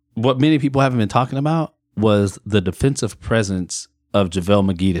what many people haven't been talking about was the defensive presence of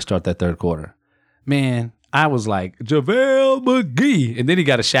JaVale McGee to start that third quarter. Man, I was like, JaVale McGee. And then he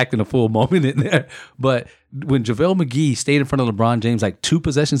got a Shaq in a full moment in there. But when JaVale McGee stayed in front of LeBron James like 2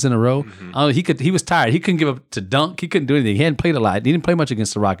 possessions in a row, he was tired. He couldn't give up to dunk. He couldn't do anything. He hadn't played a lot. He didn't play much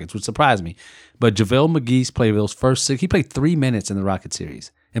against the Rockets, which surprised me. But JaVale McGee's play those first 6, he played 3 minutes in the Rocket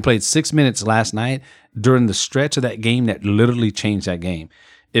series and played 6 minutes last night during the stretch of that game that literally changed that game.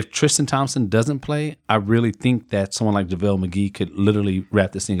 If Tristan Thompson doesn't play, I really think that someone like JaVale McGee could literally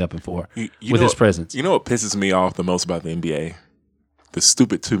wrap this thing up in 4 with his presence. You know what pisses me off the most about the NBA? The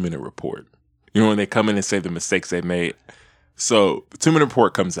stupid 2-minute report. You know when they come in and say the mistakes they made? So the 2-minute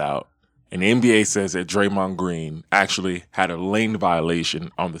report comes out, and the NBA says that Draymond Green actually had a lane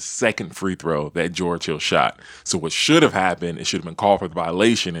violation on the second free throw that George Hill shot. So what should have happened, it should have been called for the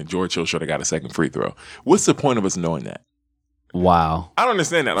violation, and George Hill should have got a second free throw. What's the point of us knowing that? Wow. I don't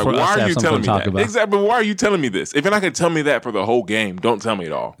understand that. Like, why are you telling me that? Exactly. But why are you telling me this? If you're not going to tell me that for the whole game, don't tell me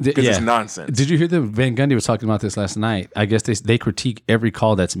it all. Because it's nonsense. Did you hear that Van Gundy was talking about this last night? I guess they critique every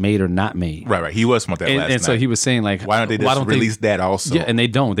call that's made or not made. Right. He was from that last night. And so he was saying, like, why don't they just release that also? Yeah, and they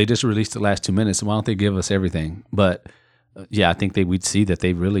don't. They just released the last 2 minutes. And why don't they give us everything? But I think we'd see that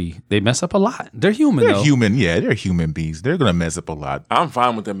they mess up a lot. They're human, They're human. Yeah, they're human beings. They're going to mess up a lot. I'm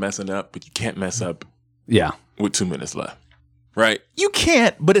fine with them messing up, but you can't mess up with 2 minutes left. Right? You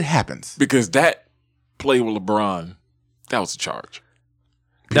can't, but it happens. Because that play with LeBron, that was a charge.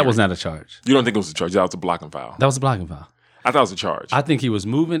 That was not a charge. You don't think it was a charge? That was a blocking foul. That was a blocking foul. I thought it was a charge. I think he was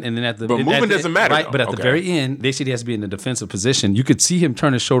moving, and then at the But movement doesn't matter, right? though. But at the Okay. very end, they said he has to be in a defensive position. You could see him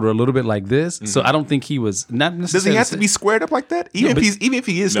turn his shoulder a little bit like this. So I don't think he was not necessarily. Does he have to be squared up like that? Even but- if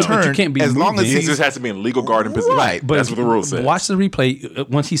he is No, but you turned, can't be as long as moving. He he's just has to be in legal guarding position. Right, But That's what the rule says. Watch the replay.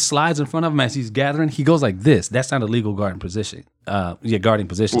 Once he slides in front of him as he's gathering, he goes like this. That's not a legal guarding position. Guarding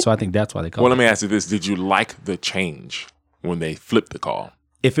position. So I think that's why they call Well, it. let me ask you this. Did you like the change when they flipped the call?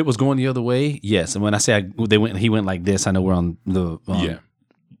 If it was going the other way, yes. And when I say he went like this, I know we're on the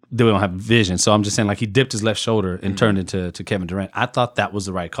they don't have vision. So I'm just saying, like, he dipped his left shoulder and turned it to Kevin Durant. I thought that was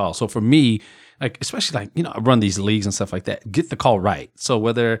the right call. So for me, like, especially like, I run these leagues and stuff like that, get the call right. So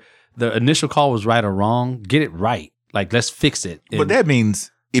whether the initial call was right or wrong, get it right. Like, let's fix it. But that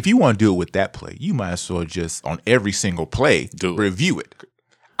means if you want to do it with that play, you might as well just on every single play Do it. review it.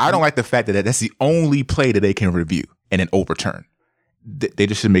 I don't like the fact that that's the only play that they can review and then overturn. They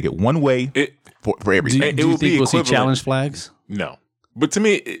just should make it one way for do everything. you, do you would be think we'll see equivalent. challenge flags? No. But to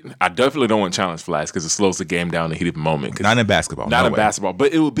me, I definitely don't want challenge flags because it slows the game down in the heat of the moment. 'Cause Not in basketball. Not no in way. basketball,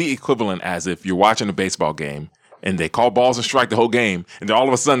 but it would be equivalent as if you're watching a baseball game and they call balls and strike the whole game, and then all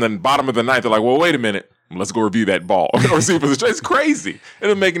of a sudden, in the bottom of the ninth, they're like, "Well, wait a minute, let's go review that ball." Or see if it's crazy. It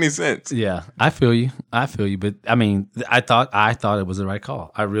doesn't make any sense. Yeah, I feel you. But I mean, I thought it was the right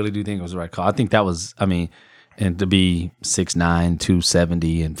call. I really do think it was the right call. I think that was, and to be 6'9",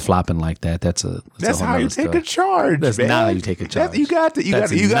 270 and flopping like that, that's That's a whole how you nother take story. a charge. That's man. not how you take a charge. You got to.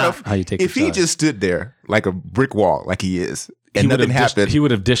 That's not how you take a If he charge. just stood there like a brick wall, like he is, and He would nothing have dished- happened, He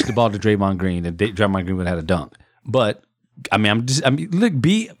would have dished the ball to Draymond Green, and Draymond Green would have had a dunk. But I'm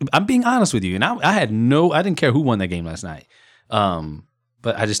being honest with you, and I didn't care who won that game last night.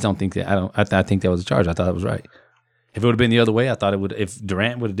 But I just don't think that I think that was a charge. I thought it was right. If it would have been the other way, I thought it would. If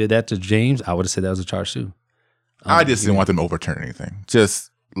Durant would have did that to James, I would have said that was a charge too. I just didn't want them to overturn anything. Just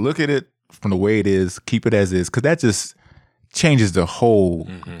look at it from the way it is, keep it as is, because that just changes the whole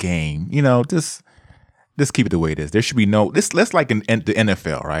game. Just keep it the way it is. There should be let's like in the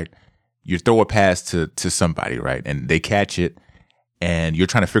NFL, right? You throw a pass to somebody, right? And they catch it, and you're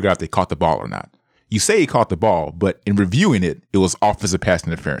trying to figure out if they caught the ball or not. You say he caught the ball, but in reviewing it, it was offensive pass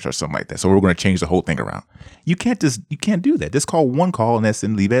interference or something like that. So we're going to change the whole thing around. You can't do that. Just call one call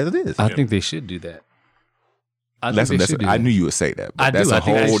and leave it as it is. I think they should do that. I knew you would say that. But I that's do. a I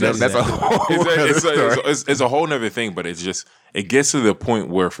think they whole. should do That's a that. whole. other story. It's a whole nother thing, but it's just it gets to the point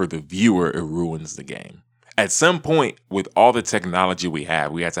where for the viewer it ruins the game. At some point, with all the technology we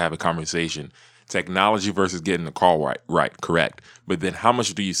have to have a conversation. Technology versus getting the call right, correct. But then how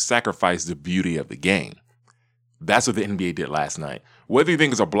much do you sacrifice the beauty of the game? That's what the NBA did last night. Whether you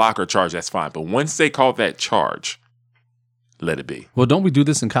think it's a block or charge, that's fine. But once they called that charge, let it be. Well, don't we do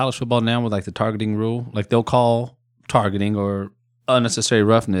this in college football now with like the targeting rule? Like they'll call targeting or unnecessary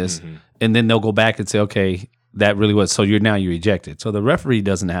roughness, and then they'll go back and say, okay, that really was. So you're ejected. So the referee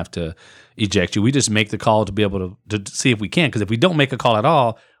doesn't have to eject you. We just make the call to be able to see if we can. Because if we don't make a call at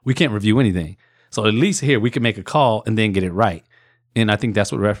all, we can't review anything. So at least here we can make a call and then get it right. And I think that's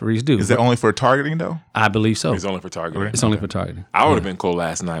what referees do. Is that only for targeting though? I believe so. It's only for targeting. It's only for targeting. I would have been cool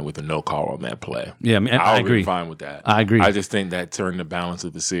last night with a no call on that play. Yeah, I would agree. be fine with that. I agree. I just think that turned the balance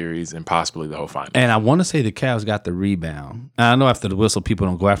of the series and possibly the whole final. And I want to say the Cavs got the rebound. I know after the whistle, people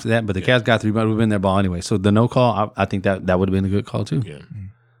don't go after that, but the Cavs got the rebound. It would have been their ball anyway. So the no call, I think that would have been a good call too.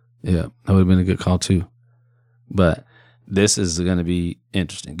 Yeah, that would have been a good call too. But this is going to be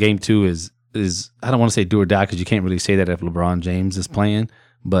interesting. Game 2 is I don't want to say do or die because you can't really say that if LeBron James is playing,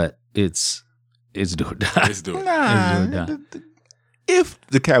 but it's do or die. Let's do it. If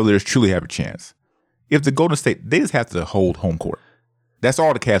the Cavaliers truly have a chance, if the Golden State, they just have to hold home court. That's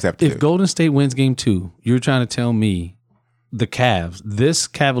all the Cavs have to do. If Golden State wins Game 2, you're trying to tell me the Cavs, this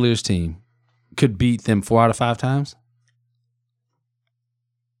Cavaliers team, could beat them 4 out of 5 times?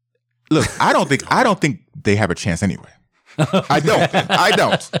 Look, I don't think they have a chance anyway. I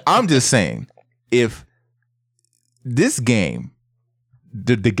don't. I'm just saying, if this game,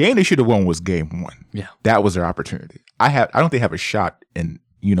 the game they should have won was Game 1. Yeah. That was their opportunity. I don't think they have a shot in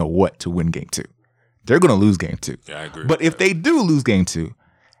to win Game 2. They're going to lose Game 2. Yeah, I agree. But if they do lose Game 2,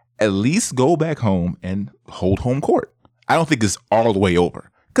 at least go back home and hold home court. I don't think it's all the way over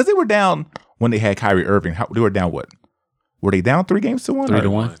because they were down when they had Kyrie Irving. They were down what? Were they down 3 games to 1?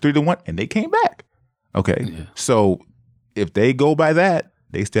 3-1. 3-1, and they came back. Okay, so if they go by that,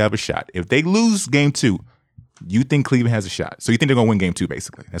 they still have a shot. If they lose Game 2, you think Cleveland has a shot. So you think they're going to win Game 2,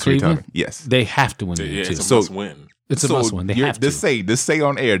 basically. That's what you're telling me. Yes. They have to win Game 2. It's a So- must win. It's a must win. They have to. Just say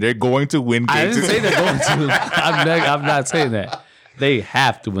on air, they're going to win Game 2. I didn't say they're going to. I'm not saying that. They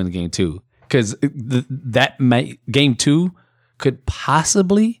have to win Game 2 because Game 2 could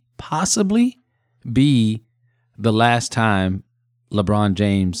possibly be the last time LeBron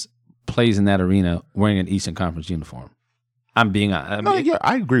James plays in that arena wearing an Eastern Conference uniform? I'm being honest. No, yeah,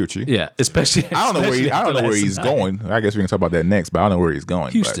 I agree with you. Yeah, especially. I don't know where he's going. I guess we can talk about that next, but I don't know where he's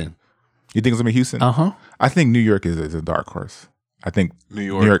going. Houston. But you think it's gonna be Houston? I think New York is a dark horse. I think New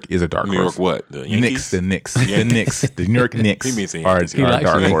York is a dark horse. New York what? The Yankees? The Knicks. The New York Knicks He means the are Yankees. He a likes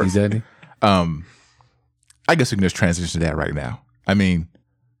dark the horse. Yankees, doesn't he? I guess we can just transition to that right now. I mean,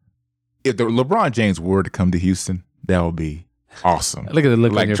 if the LeBron James were to come to Houston, that would be awesome. Look at the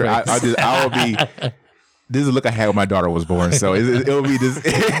look on your face. I would be. This is the look I had when my daughter was born, so it'll be this.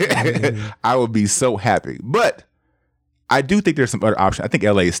 I would be so happy, but I do think there's some other options. I think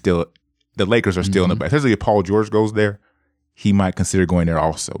LA is still, the Lakers are still in the back. Especially if Paul George goes there, he might consider going there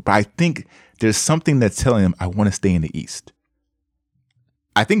also. But I think there's something that's telling him I want to stay in the East.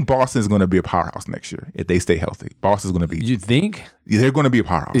 I think Boston is going to be a powerhouse next year if they stay healthy. Boston's going to be. You think? They're going to be a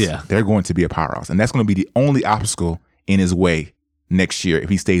powerhouse. Yeah, they're going to be a powerhouse, and that's going to be the only obstacle in his way next year if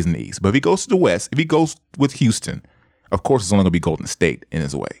he stays in the East. But if he goes to the West, if he goes with Houston, of course it's only going to be Golden State in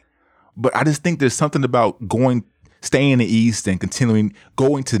his way. But I just think there's something about staying in the East and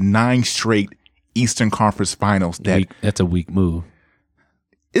going to 9 straight Eastern Conference Finals. That's a weak move.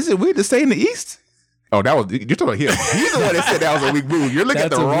 Is it weird to stay in the East? Oh, you're talking about him. He's the one that said that was a weak move. You're looking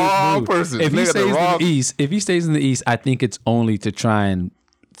at the wrong person. If he stays in the East, I think it's only to try and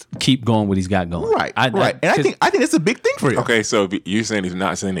keep going what he's got going. Right. And I think that's a big thing for him. Okay, so if you're saying he's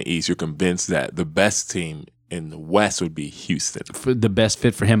not staying in the East, you're convinced that the best team in the West would be Houston. For the best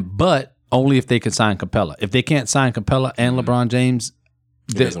fit for him, but only if they can sign Capella. If they can't sign Capella and LeBron James,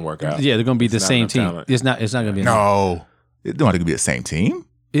 it doesn't work out. Yeah, they're going to be the same team. Talent. It's not going to be enough. No. It don't have to be the same team.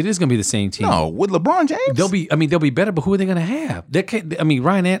 It is going to be the same team. No, with LeBron James, they'll be better. But who are they going to have? They're going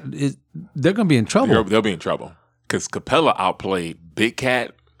to be in trouble. They'll be in trouble because Capella outplayed Big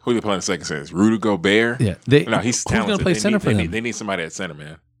Cat. Who they playing the second center? Rudy Gobert. Yeah, he's who's talented. going to play center for them? They need somebody at center,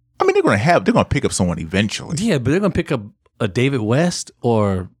 man. I mean, they're going to pick up someone eventually. Yeah, but they're going to pick up a David West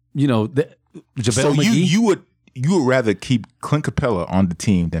or JaVale McGee. You would rather keep Clint Capella on the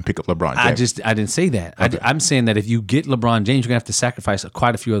team than pick up LeBron James. I didn't say that. Okay. I'm saying that if you get LeBron James, you're gonna have to sacrifice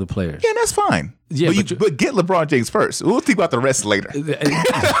quite a few other players. Yeah, that's fine. Yeah, but get LeBron James first. We'll think about the rest later.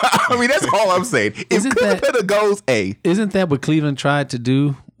 I mean, that's all I'm saying. If Clint Capella goes, isn't that what Cleveland tried to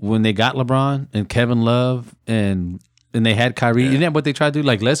do when they got LeBron and Kevin Love and they had Kyrie? Isn't that what they tried to do?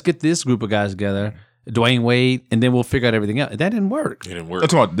 Like, let's get this group of guys together, Dwayne Wade, and then we'll figure out everything else. That didn't work. It didn't work. I'm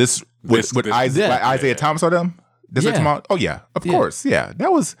talking about this with Isaiah Thomas on them. Oh yeah, of course, yeah.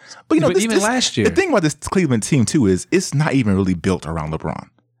 That was, but even last year, the thing about this Cleveland team too is it's not even really built around LeBron.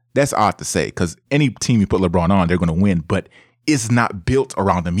 That's odd to say because any team you put LeBron on, they're going to win. But it's not built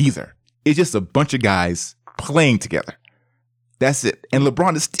around them either. It's just a bunch of guys playing together. That's it. And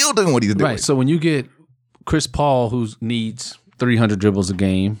LeBron is still doing what he's doing. Right. So when you get Chris Paul, who needs 300 dribbles a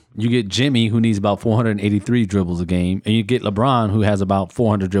game, you get Jimmy, who needs about 483 dribbles a game, and you get LeBron, who has about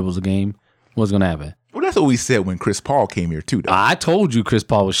 400 dribbles a game, what's going to happen? Well, that's what we said when Chris Paul came here too. Though. I told you Chris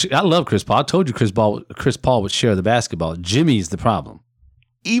Paul was. I love Chris Paul. I told you Chris Paul would share the basketball. Jimmy's the problem.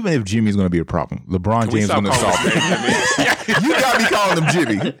 Even if Jimmy's going to be a problem, LeBron James is going to solve it. You got me calling him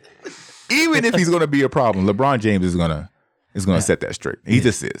Jimmy. Even if he's going to be a problem, LeBron James is going to set that straight. He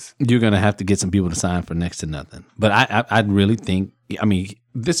just is. You're going to have to get some people to sign for next to nothing. But I really think. I mean,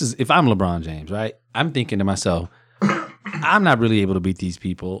 this is if I'm LeBron James, right? I'm thinking to myself, I'm not really able to beat these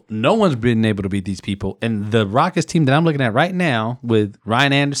people. No one's been able to beat these people. And the Rockets team that I'm looking at right now with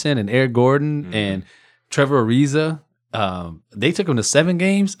Ryan Anderson and Eric Gordon and Trevor Ariza, they took them to 7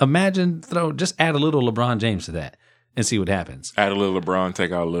 games. Imagine just add a little LeBron James to that and see what happens. Add a little LeBron,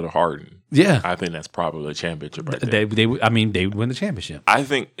 take out a little Harden. Yeah. I think that's probably a championship right there. They would win the championship. I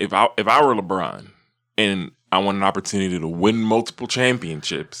think if I were LeBron and I want an opportunity to win multiple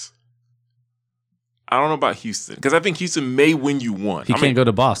championships, I don't know about Houston because I think Houston may win you one. He can't go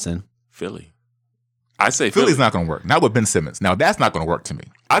to Boston. Philly. I say Philly's not going to work. Not with Ben Simmons. Now, that's not going to work to me.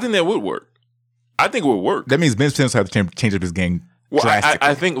 I think that would work. I think it would work. That means Ben Simmons will have to change up his game drastically.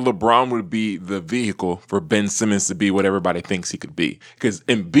 I think LeBron would be the vehicle for Ben Simmons to be what everybody thinks he could be. Because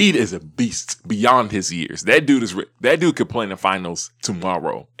Embiid is a beast beyond his years. That dude could play in the finals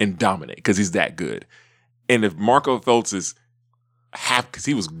tomorrow and dominate because he's that good. And if Marco Fultz is because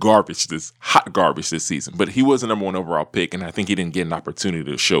he was hot garbage this season, but he was the number 1 overall pick, and I think he didn't get an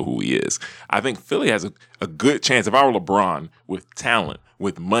opportunity to show who he is. I think Philly has a good chance. If I were LeBron with talent,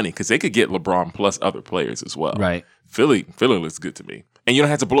 with money, because they could get LeBron plus other players as well. Right. Philly looks good to me. And you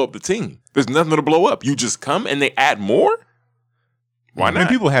don't have to blow up the team. There's nothing to blow up. You just come and they add more. Why I mean, not?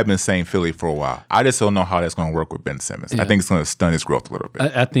 people have been saying Philly for a while. I just don't know how that's going to work with Ben Simmons. I think it's going to stun his growth a little bit.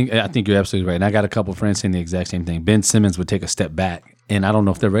 I think you're absolutely right. And I got a couple of friends saying the exact same thing. Ben Simmons would take a step back, and I don't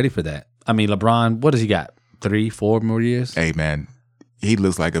know if they're ready for that. I mean, LeBron, what does he got? 3-4 more years? Hey, man, he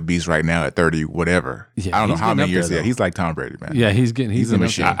looks like a beast right now at 30, whatever. Yeah, I don't know he's how getting many up years there, yet. though. He's like Tom Brady, man. Yeah, he's a getting up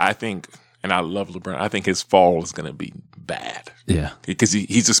machine. there. I think, and I love LeBron. I think his fall is going to be bad. Yeah, Because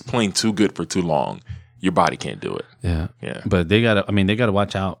he's just playing too good for too long. Your body can't do it. yeah. Yeah. But they gotta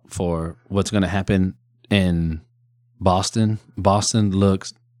watch out for what's gonna happen in Boston. Boston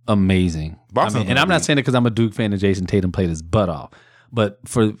looks amazing. Boston's and I'm gonna not saying it because I'm a Duke fan and Jason Tatum played his butt off. But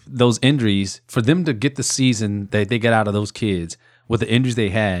for those injuries, for them to get the season that they get out of those kids with the injuries they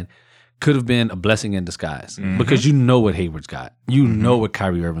had, could have been a blessing in disguise. Because you know what Hayward's got. You know what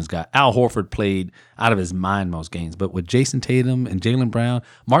Kyrie Irving's got. Al Horford played out of his mind most games. But with Jason Tatum and Jaylen Brown,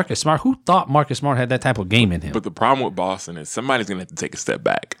 Marcus Smart, who thought Marcus Smart had that type of game in him? But the problem with Boston is somebody's going to have to take a step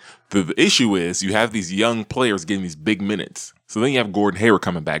back. The issue is you have these young players getting these big minutes. So then you have Gordon Hayward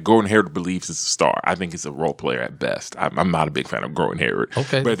coming back. Gordon Hayward believes he's a star. I think he's a role player at best. I'm not a big fan of Gordon Hayward.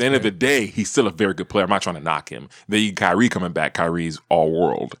 Okay, but at the end of the day, he's still a very good player. I'm not trying to knock him. Then you Kyrie coming back. Kyrie's all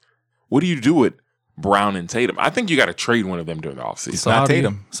world. What do you do with Brown and Tatum? I think you got to trade one of them during the offseason. It's not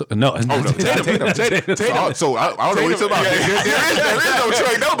Tatum. No, Tatum. So I don't know what you're talking about. There is no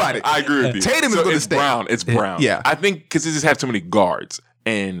trade nobody. I agree with you. Tatum is going to it's stay. Brown. It's Brown. Yeah. I think because they just have too many guards.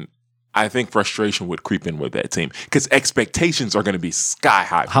 And I think frustration would creep in with that team because expectations are going to be sky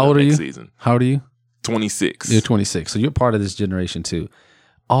high for How old are next you? season. How old are you? 26. You're 26. So you're part of this generation too.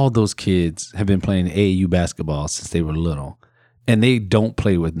 All those kids have been playing AAU basketball since they were little, and they don't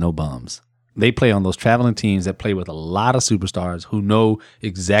play with no bums. They play on those traveling teams that play with a lot of superstars who know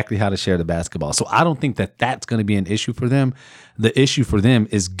exactly how to share the basketball. So I don't think that that's going to be an issue for them. The issue for them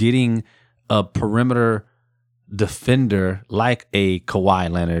is getting a perimeter defender like a Kawhi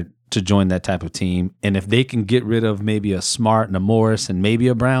Leonard to join that type of team. And if they can get rid of maybe a Smart and a Morris and maybe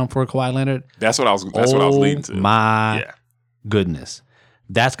a Brown for a Kawhi Leonard, That's what I was leading to. My Yeah. goodness.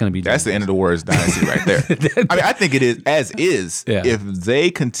 That's going to be That's the end of the Warriors dynasty right there. I mean, I think it is as is. Yeah. If they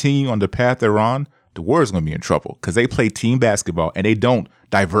continue on the path they're on, the Warriors are going to be in trouble because they play team basketball and they don't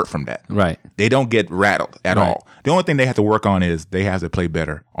divert from that. Right. They don't get rattled at Right. all. The only thing they have to work on is they have to play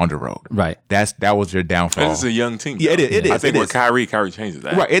better on the road. Right. That was their downfall. And it's a young team. Yeah, though. it is. I think It with is. Kyrie changes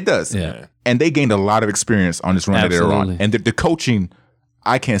that. Right, it does. Yeah. And they gained a lot of experience on this run that they're on. Absolutely. And the coaching,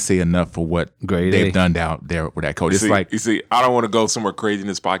 I can't say enough for what Grade they've A. done down there with that coach. It's You see, I don't want to go somewhere crazy in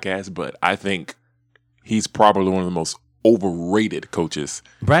this podcast, but I think he's probably one of the most overrated coaches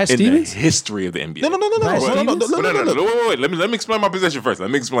Brad in Stevens? the history of the NBA. no. Brad Wait. Let me explain my position first. Let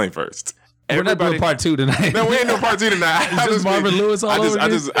me explain first. We're not doing part two tonight. No, we ain't doing part two tonight. Is this Marvin Lewis all over I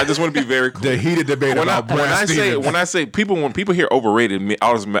again? just want to be very clear. The heated debate about Brad Stevens. when people hear overrated,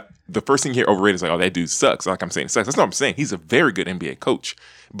 the first thing you hear overrated is like, oh, that dude sucks. Like I'm saying, sucks. That's not what I'm saying. He's a very good NBA coach,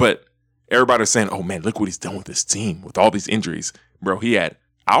 but everybody's saying, oh man, look what he's done with this team with all these injuries, bro. He had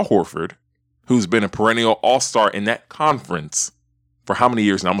Al Horford, who's been a perennial all-star in that conference for how many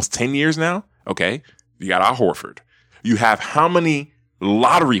years now? Almost 10 years now. Okay, you got Al Horford. You have how many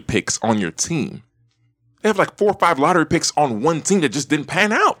lottery picks on your team? They have like 4 or 5 lottery picks on one team that just didn't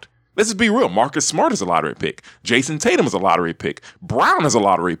pan out. Let's just be real. Marcus Smart is a lottery pick. Jason Tatum is a lottery pick. Brown is a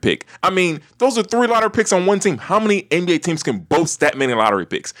lottery pick. I mean, those are 3 lottery picks on one team. How many NBA teams can boast that many lottery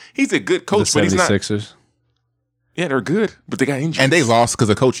picks? He's a good coach, The but he's not. 76ers. Yeah, they're good, but they got injuries. And they lost because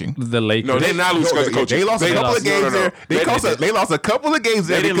of coaching. The Lakers. No, they did not lose because of coaching. They lost a couple of games there. They lost a couple of games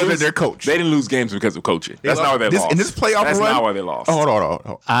there because of their coach. They didn't lose games because of coaching. That's not why they lost. In this playoff That's run, not why they lost. Oh, hold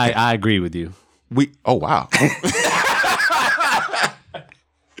on. I agree with you. Oh wow.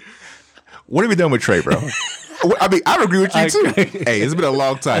 What have we done with Trey, bro? I mean, I agree with you too. Hey, it's been a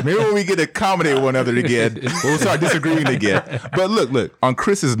long time. Maybe when we get to accommodate one another again, we'll start disagreeing again. But look, on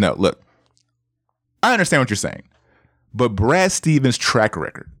Chris's note, look, I understand what you're saying, but Brad Stevens' track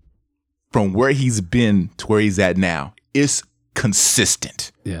record from where he's been to where he's at now is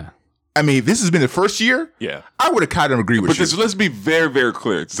consistent. Yeah. I mean, if this has been the first year, Yeah. I would have kind of agreed with you. But let's be very, very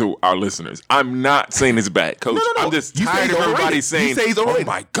clear to our listeners. I'm not saying it's bad, Coach. No. I'm just You say tired he's of everybody overrated. saying, You say he's oh overrated.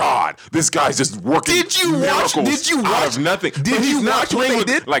 my God, this guy's just working Did you watch- miracles out of nothing. did But he's you not watch what playing they with-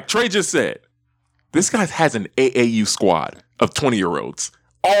 did? Like Trey just said, this guy has an AAU squad of 20-year-olds.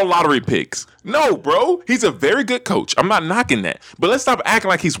 All lottery picks. No, bro. He's a very good coach. I'm not knocking that. But let's stop acting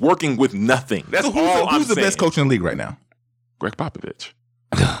like he's working with nothing. That's So all I'm who's the saying. best coach in the league right now? Greg Popovich.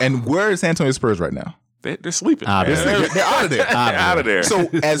 And where is San Antonio Spurs right now? They're sleeping. Ah, man. They're out of there. They're out of there. So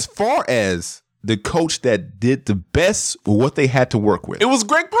as far as the coach that did the best with what they had to work with, It was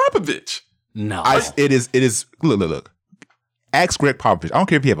Greg Popovich. No. it is look. Ask Greg Popovich. I don't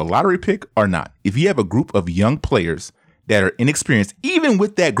care if you have a lottery pick or not. If you have a group of young players that are inexperienced, even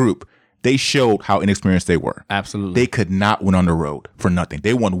with that group, they showed how inexperienced they were. Absolutely. They could not win on the road for nothing.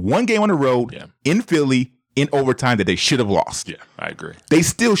 They won one game on the road in Philly in overtime that they should have lost. Yeah, I agree. They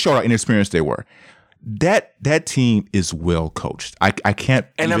still showed how inexperienced they were. That team is well coached. I can't.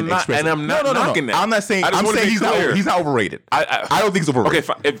 And I'm not knocking that. I'm not saying. I'm saying he's not overrated. I don't think he's overrated.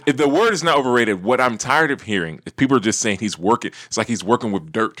 Okay, fine. If the word is not overrated, what I'm tired of hearing is people are just saying he's working. It's like he's working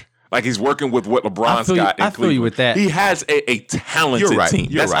with dirt. Like he's working with what LeBron's got in Cleveland. I feel you with that. He has a talented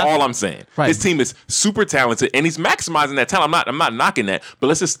team. That's all I'm saying. Right. His team is super talented, and he's maximizing that talent. I'm not knocking that, but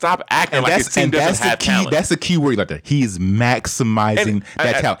let's just stop acting like his team doesn't have talent. That's the key word like that. He is maximizing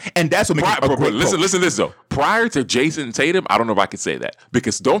that talent, and that's what makes him a great coach. Listen to this though. Prior to Jason Tatum, I don't know if I could say that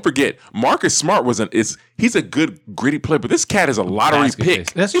because don't forget, Marcus Smart he's a good gritty player, but this cat is a lottery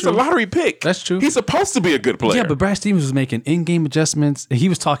pick. He's a lottery pick. That's true. He's supposed to be a good player. Yeah, but Brad Stevens was making in-game adjustments. He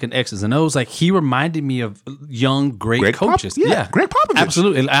was talking X's and O's. Like he reminded me of young, great coaches. Greg Popovich.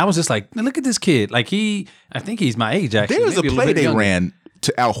 Absolutely. I was just like, look at this kid. Like I think he's my age actually. There was a play they ran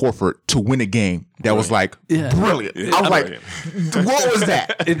to Al Horford to win a game that was like brilliant. Yeah, I was like, what was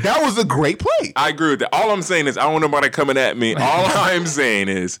that? That was a great play. I agree with that. All I'm saying is I don't want nobody coming at me. All I'm saying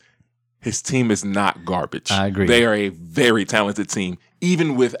is his team is not garbage. I agree. They are a very talented team,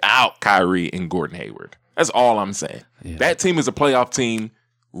 even without Kyrie and Gordon Hayward. That's all I'm saying. Yeah. That team is a playoff team.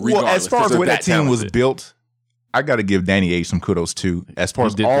 Well, as far as the way that team was built, I got to give Danny Ainge some kudos too. As far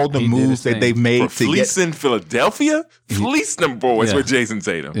as all the moves that they've made to fleecing Philadelphia, fleeced them boys with Jason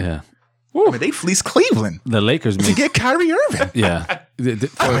Tatum. Yeah, I mean, they fleeced Cleveland. The Lakers to get Kyrie Irving. Yeah, I mean,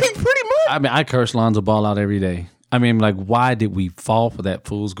 pretty much. I mean, I curse Lonzo Ball out every day. I mean, like, why did we fall for that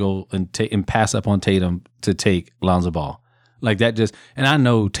fool's goal and pass up on Tatum to take Lonzo Ball? Like that just, and I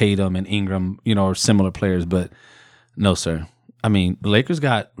know Tatum and Ingram, are similar players, but no, sir. I mean, the Lakers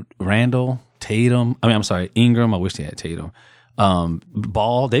got Randall, Tatum. I'm sorry, Ingram. I wish they had Tatum.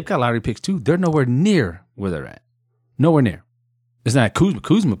 Ball. They've got lottery picks too. They're nowhere near where they're at. Nowhere near. It's not Kuzma.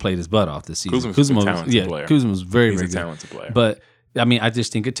 Kuzma played his butt off this season. Kuzma was a player. Kuzma was very, He's very a talented player. But I mean, I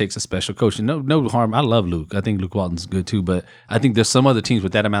just think it takes a special coach. And no harm. I love Luke. I think Luke Walton's good too. But I think there's some other teams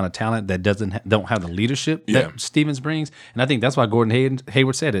with that amount of talent that don't have the leadership that Stevens brings. And I think that's why Gordon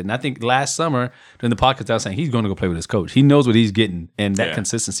Hayward said it. And I think last summer during the podcast, I was saying he's going to go play with his coach. He knows what he's getting, and that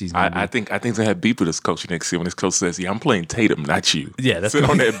consistency is going to be. I think they have beef with his coach next year when his coach says, "Yeah, I'm playing Tatum, not you." Yeah, that's sit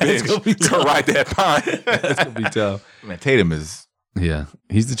on that bench. Go ride that pine. That's gonna be tough. Man, Tatum is. Yeah,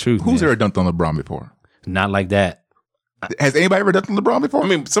 he's the truth. Who's ever dunked on LeBron before? Not like that. Has anybody ever dunked on LeBron before? I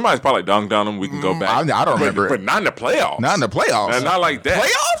mean, somebody's probably dunked on him. We can go back. I don't remember, but not in the playoffs. Not in the playoffs. And not like that.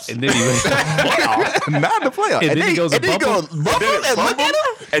 Playoffs? And then he went playoffs. Not in the playoffs. And then he goes bumble and look at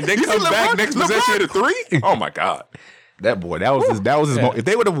him. And then comes back next possession at a three. Oh my God. That boy, that was his moment. If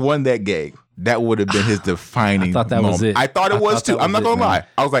they would have won that game, that would have been his defining I thought that moment. was it. I thought it was too. I'm not gonna lie.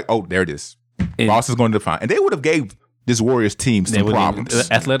 I was like, oh, there it is. Boss is going to define. And they would have gave this Warriors team some problems.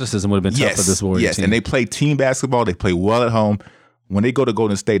 Athleticism would have been tough for this Warriors team. And they play team basketball. They play well at home. When they go to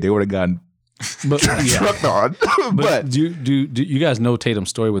Golden State, they would have gotten trucked on. But do you guys know Tatum's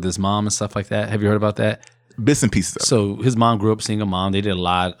story with his mom and stuff like that? Have you heard about that? Bits and pieces of it. So his mom grew up single mom. They did a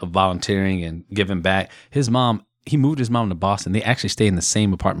lot of volunteering and giving back. He moved his mom to Boston. They actually stay in the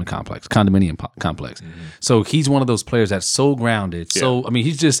same apartment complex, condominium complex. Mm-hmm. So he's one of those players that's so grounded. So, I mean,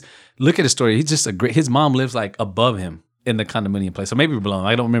 he's just, look at his story. He's just his mom lives like above him in the condominium place. So maybe below.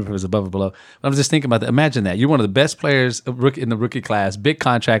 I don't remember if it was above or below. But I was just thinking about that. Imagine that. You're one of the best players in the rookie class, big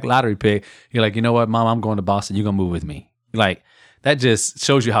contract, lottery pick. You're like, you know what, Mom, I'm going to Boston. You're going to move with me. Like, that just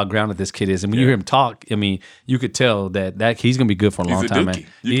shows you how grounded this kid is. And when you hear him talk, I mean, you could tell that he's going to be good for a long time. Man.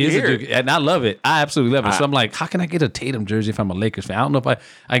 He is a dookie. And I love it. I absolutely love it. So I'm like, how can I get a Tatum jersey if I'm a Lakers fan? I don't know if I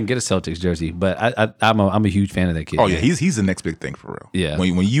can get a Celtics jersey, but I'm a huge fan of that kid. Oh, yeah. He's the next big thing for real. Yeah.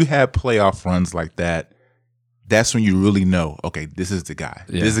 When you have playoff runs like that, that's when you really know, okay, this is the guy.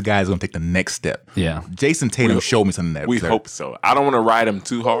 Yeah. This is the guy who's going to take the next step. Yeah. Jason Tatum showed me something that we hope so. I don't want to ride him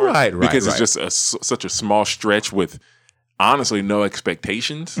too hard. Right. Because it's just such a small stretch with honestly no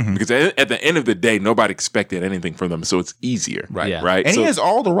expectations. Mm-hmm. Because at the end of the day, nobody expected anything from them. So it's easier. Right. Yeah. Right. And he has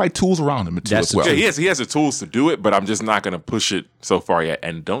all the right tools around him too as well. Yeah, he has the tools to do it, but I'm just not going to push it so far yet.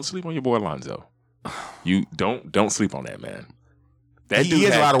 And don't sleep on your boy Lonzo. You don't sleep on that man. He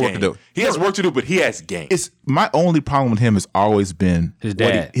has a lot of work to do. He has work to do, but he has game. It's my only problem with him has always been his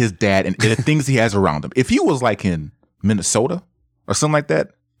dad. His dad and the things he has around him. If he was like in Minnesota or something like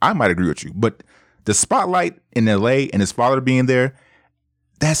that, I might agree with you. But the spotlight in LA and his father being there,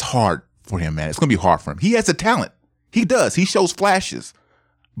 that's hard for him, man. It's gonna be hard for him. He has the talent. He does. He shows flashes.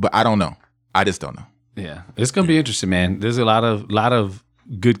 But I don't know. I just don't know. Yeah, it's gonna be interesting, man. There's a lot of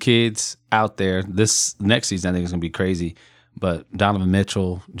good kids out there. This next season, I think is gonna be crazy. But Donovan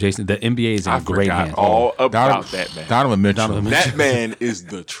Mitchell, Jason, the NBA is in great hands. All about that man. Donovan Mitchell. That man is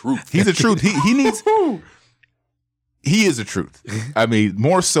the truth. He's the truth. He needs. He is the truth. I mean,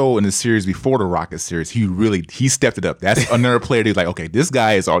 more so in the series before the Rockets series, he stepped it up. That's another player who's like, okay, this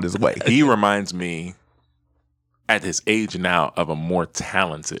guy is on his way. He reminds me, at his age now, of a more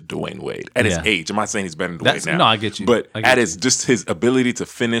talented Dwayne Wade. At his age, I'm not saying he's better than Dwayne now. No, I get you. But at his ability to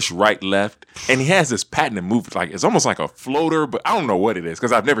finish right, left, and he has this patented move. Like it's almost like a floater, but I don't know what it is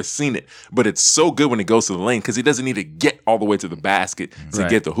because I've never seen it. But it's so good when he goes to the lane because he doesn't need to get all the way to the basket to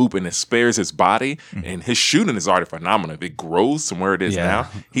get the hoop, and it spares his body. And his shooting is already phenomenal. If it grows from where it is now,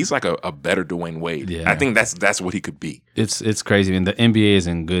 he's like a better Dwayne Wade. Yeah. I think that's what he could be. It's crazy. I mean, the NBA is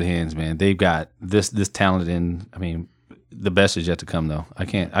in good hands, man. They've got this talent in. I mean, the best is yet to come, though. I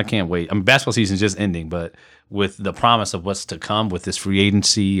can't wait. I mean, basketball season is just ending, but with the promise of what's to come with this free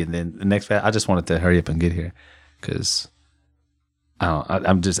agency and then the next, I just wanted to hurry up and get here because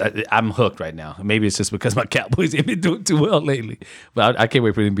I'm hooked right now. Maybe it's just because my Cowboys ain't been doing too well lately, but I can't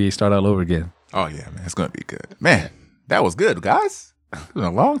wait for the NBA to start all over again. Oh yeah, man, it's gonna be good, man. That was good, guys. It's been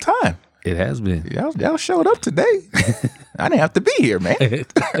a long time. It has been. Y'all showed up today. I didn't have to be here, man.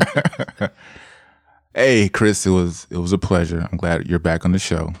 Hey, Chris, it was a pleasure. I'm glad you're back on the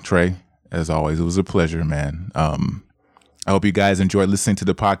show. Trey, as always, it was a pleasure, man. I hope you guys enjoyed listening to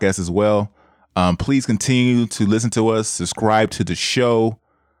the podcast as well. Please continue to listen to us, subscribe to the show.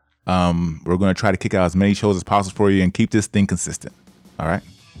 We're going to try to kick out as many shows as possible for you and keep this thing consistent. All right?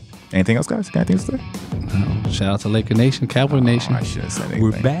 Anything else, guys? Got anything to say? No. Shout out to Laker Nation, Cowboy Nation. I should have said anything.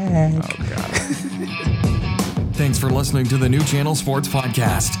 We're back. Oh, God. Thanks for listening to the New Channel Sports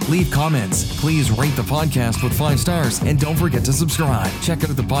Podcast. Leave comments. Please rate the podcast with 5 stars. And don't forget to subscribe. Check out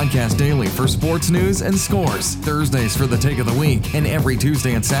the podcast daily for sports news and scores. Thursdays for the take of the week. And every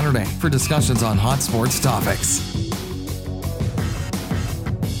Tuesday and Saturday for discussions on hot sports topics.